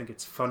witty. I think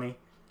it's funny.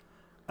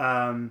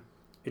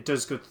 It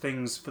does good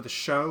things for the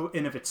show.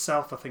 In of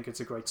itself, I think it's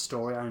a great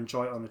story. I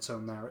enjoy it on its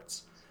own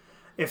merits.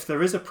 If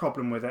there is a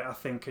problem with it, I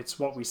think it's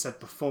what we said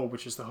before,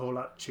 which is the whole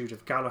attitude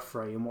of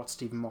Gallifrey and what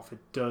Stephen Moffat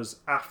does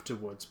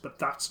afterwards. But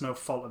that's no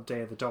fault of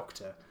Day of the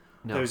Doctor.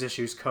 No. Those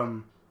issues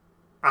come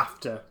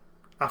after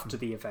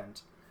the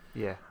event.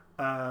 Yeah.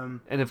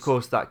 And of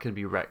course that can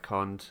be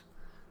retconned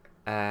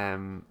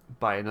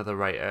by another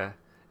writer,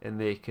 and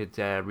they could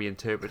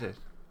reinterpret it.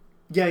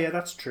 Yeah,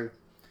 that's true.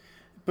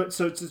 But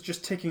so it's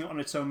just taking it on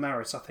its own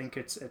merits. I think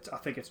it's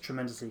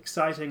tremendously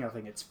exciting. I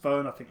think it's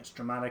fun. I think it's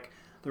dramatic.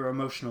 There are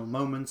emotional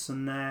moments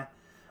in there.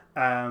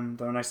 There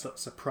are nice little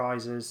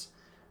surprises.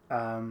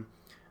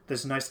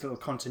 There's nice little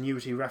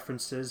continuity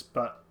references,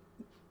 but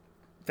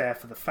there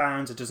for the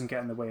fans. It doesn't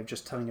get in the way of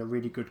just telling a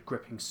really good,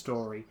 gripping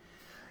story.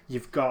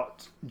 You've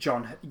got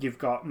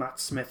Matt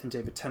Smith and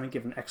David Tennant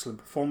giving excellent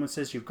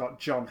performances. You've got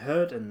John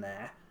Hurt in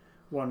there,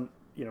 one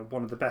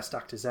of the best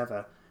actors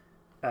ever,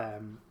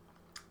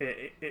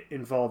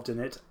 involved in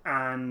it,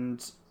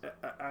 and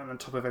on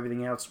top of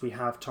everything else, we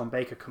have Tom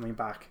Baker coming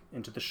back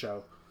into the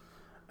show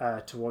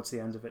towards the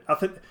end of it. I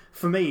think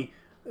for me,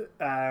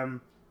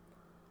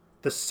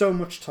 there's so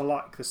much to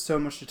like. There's so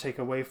much to take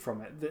away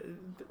from it. The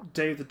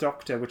Day of the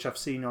Doctor, which I've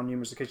seen on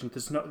numerous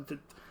occasions,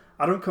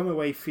 I don't come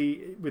away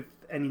with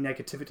any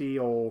negativity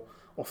or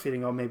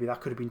feeling, oh, maybe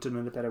that could have been done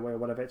in a better way or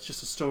whatever. It's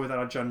just a story that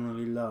I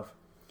generally love.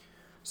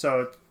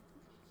 So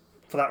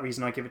for that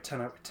reason, I give it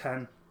 10 out of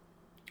 10.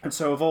 And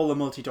so of all the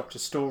multi-Doctor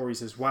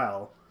stories as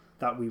well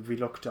that we've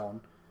looked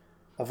on,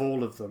 of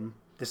all of them,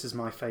 this is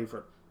my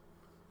favourite.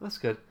 That's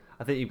good.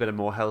 I think you've got a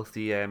more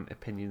healthy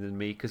opinion than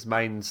me, because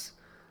mine's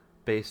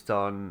based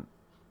on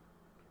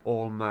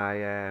all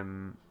my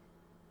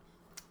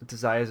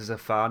desires as a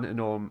fan and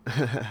all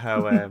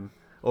how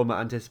all my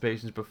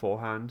anticipations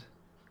beforehand.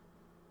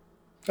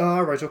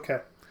 Oh, right, okay.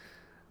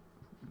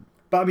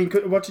 But I mean,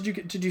 what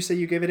did you say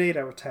you gave it 8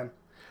 out of 10?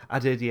 I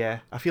did, yeah.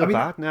 I feel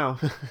bad now.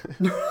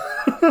 Can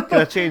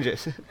I change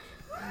it?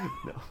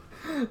 No.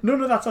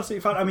 No, that's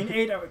absolutely fine. I mean,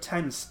 8 out of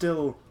 10 is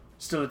still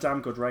a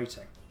damn good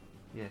rating.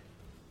 Yeah.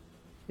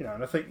 You know,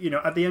 and I think, you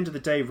know, at the end of the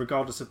day,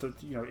 regardless of the,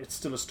 you know, it's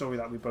still a story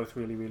that we both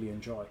really, really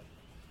enjoy.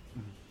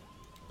 Mm-hmm.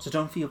 So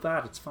don't feel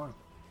bad, it's fine.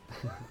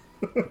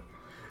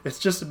 It's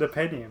just an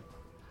opinion.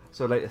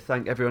 So I'd like to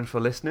thank everyone for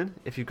listening,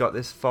 if you've got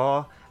this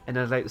far, and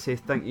I'd like to say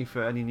thank you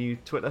for any new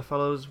Twitter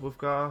follows we've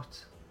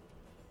got.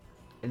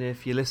 And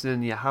if you're listening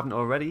and you haven't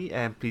already,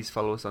 please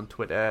follow us on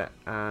Twitter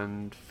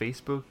and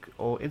Facebook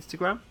or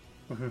Instagram.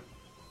 Mm-hmm.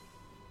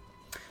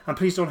 And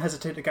please don't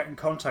hesitate to get in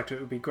contact. It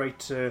would be great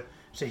to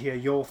hear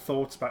your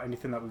thoughts about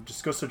anything that we've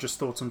discussed, or just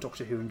thoughts on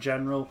Doctor Who in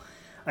general.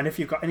 And if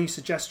you've got any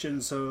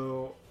suggestions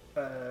or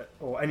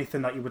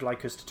anything that you would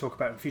like us to talk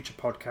about in future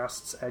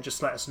podcasts,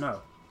 just let us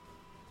know.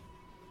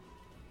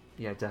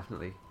 Yeah,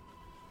 definitely.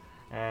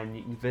 And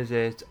you can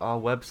visit our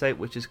website,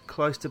 which is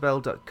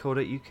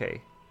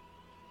cloisterbell.co.uk.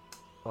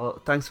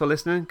 Well, thanks for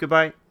listening.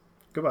 Goodbye.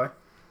 Goodbye.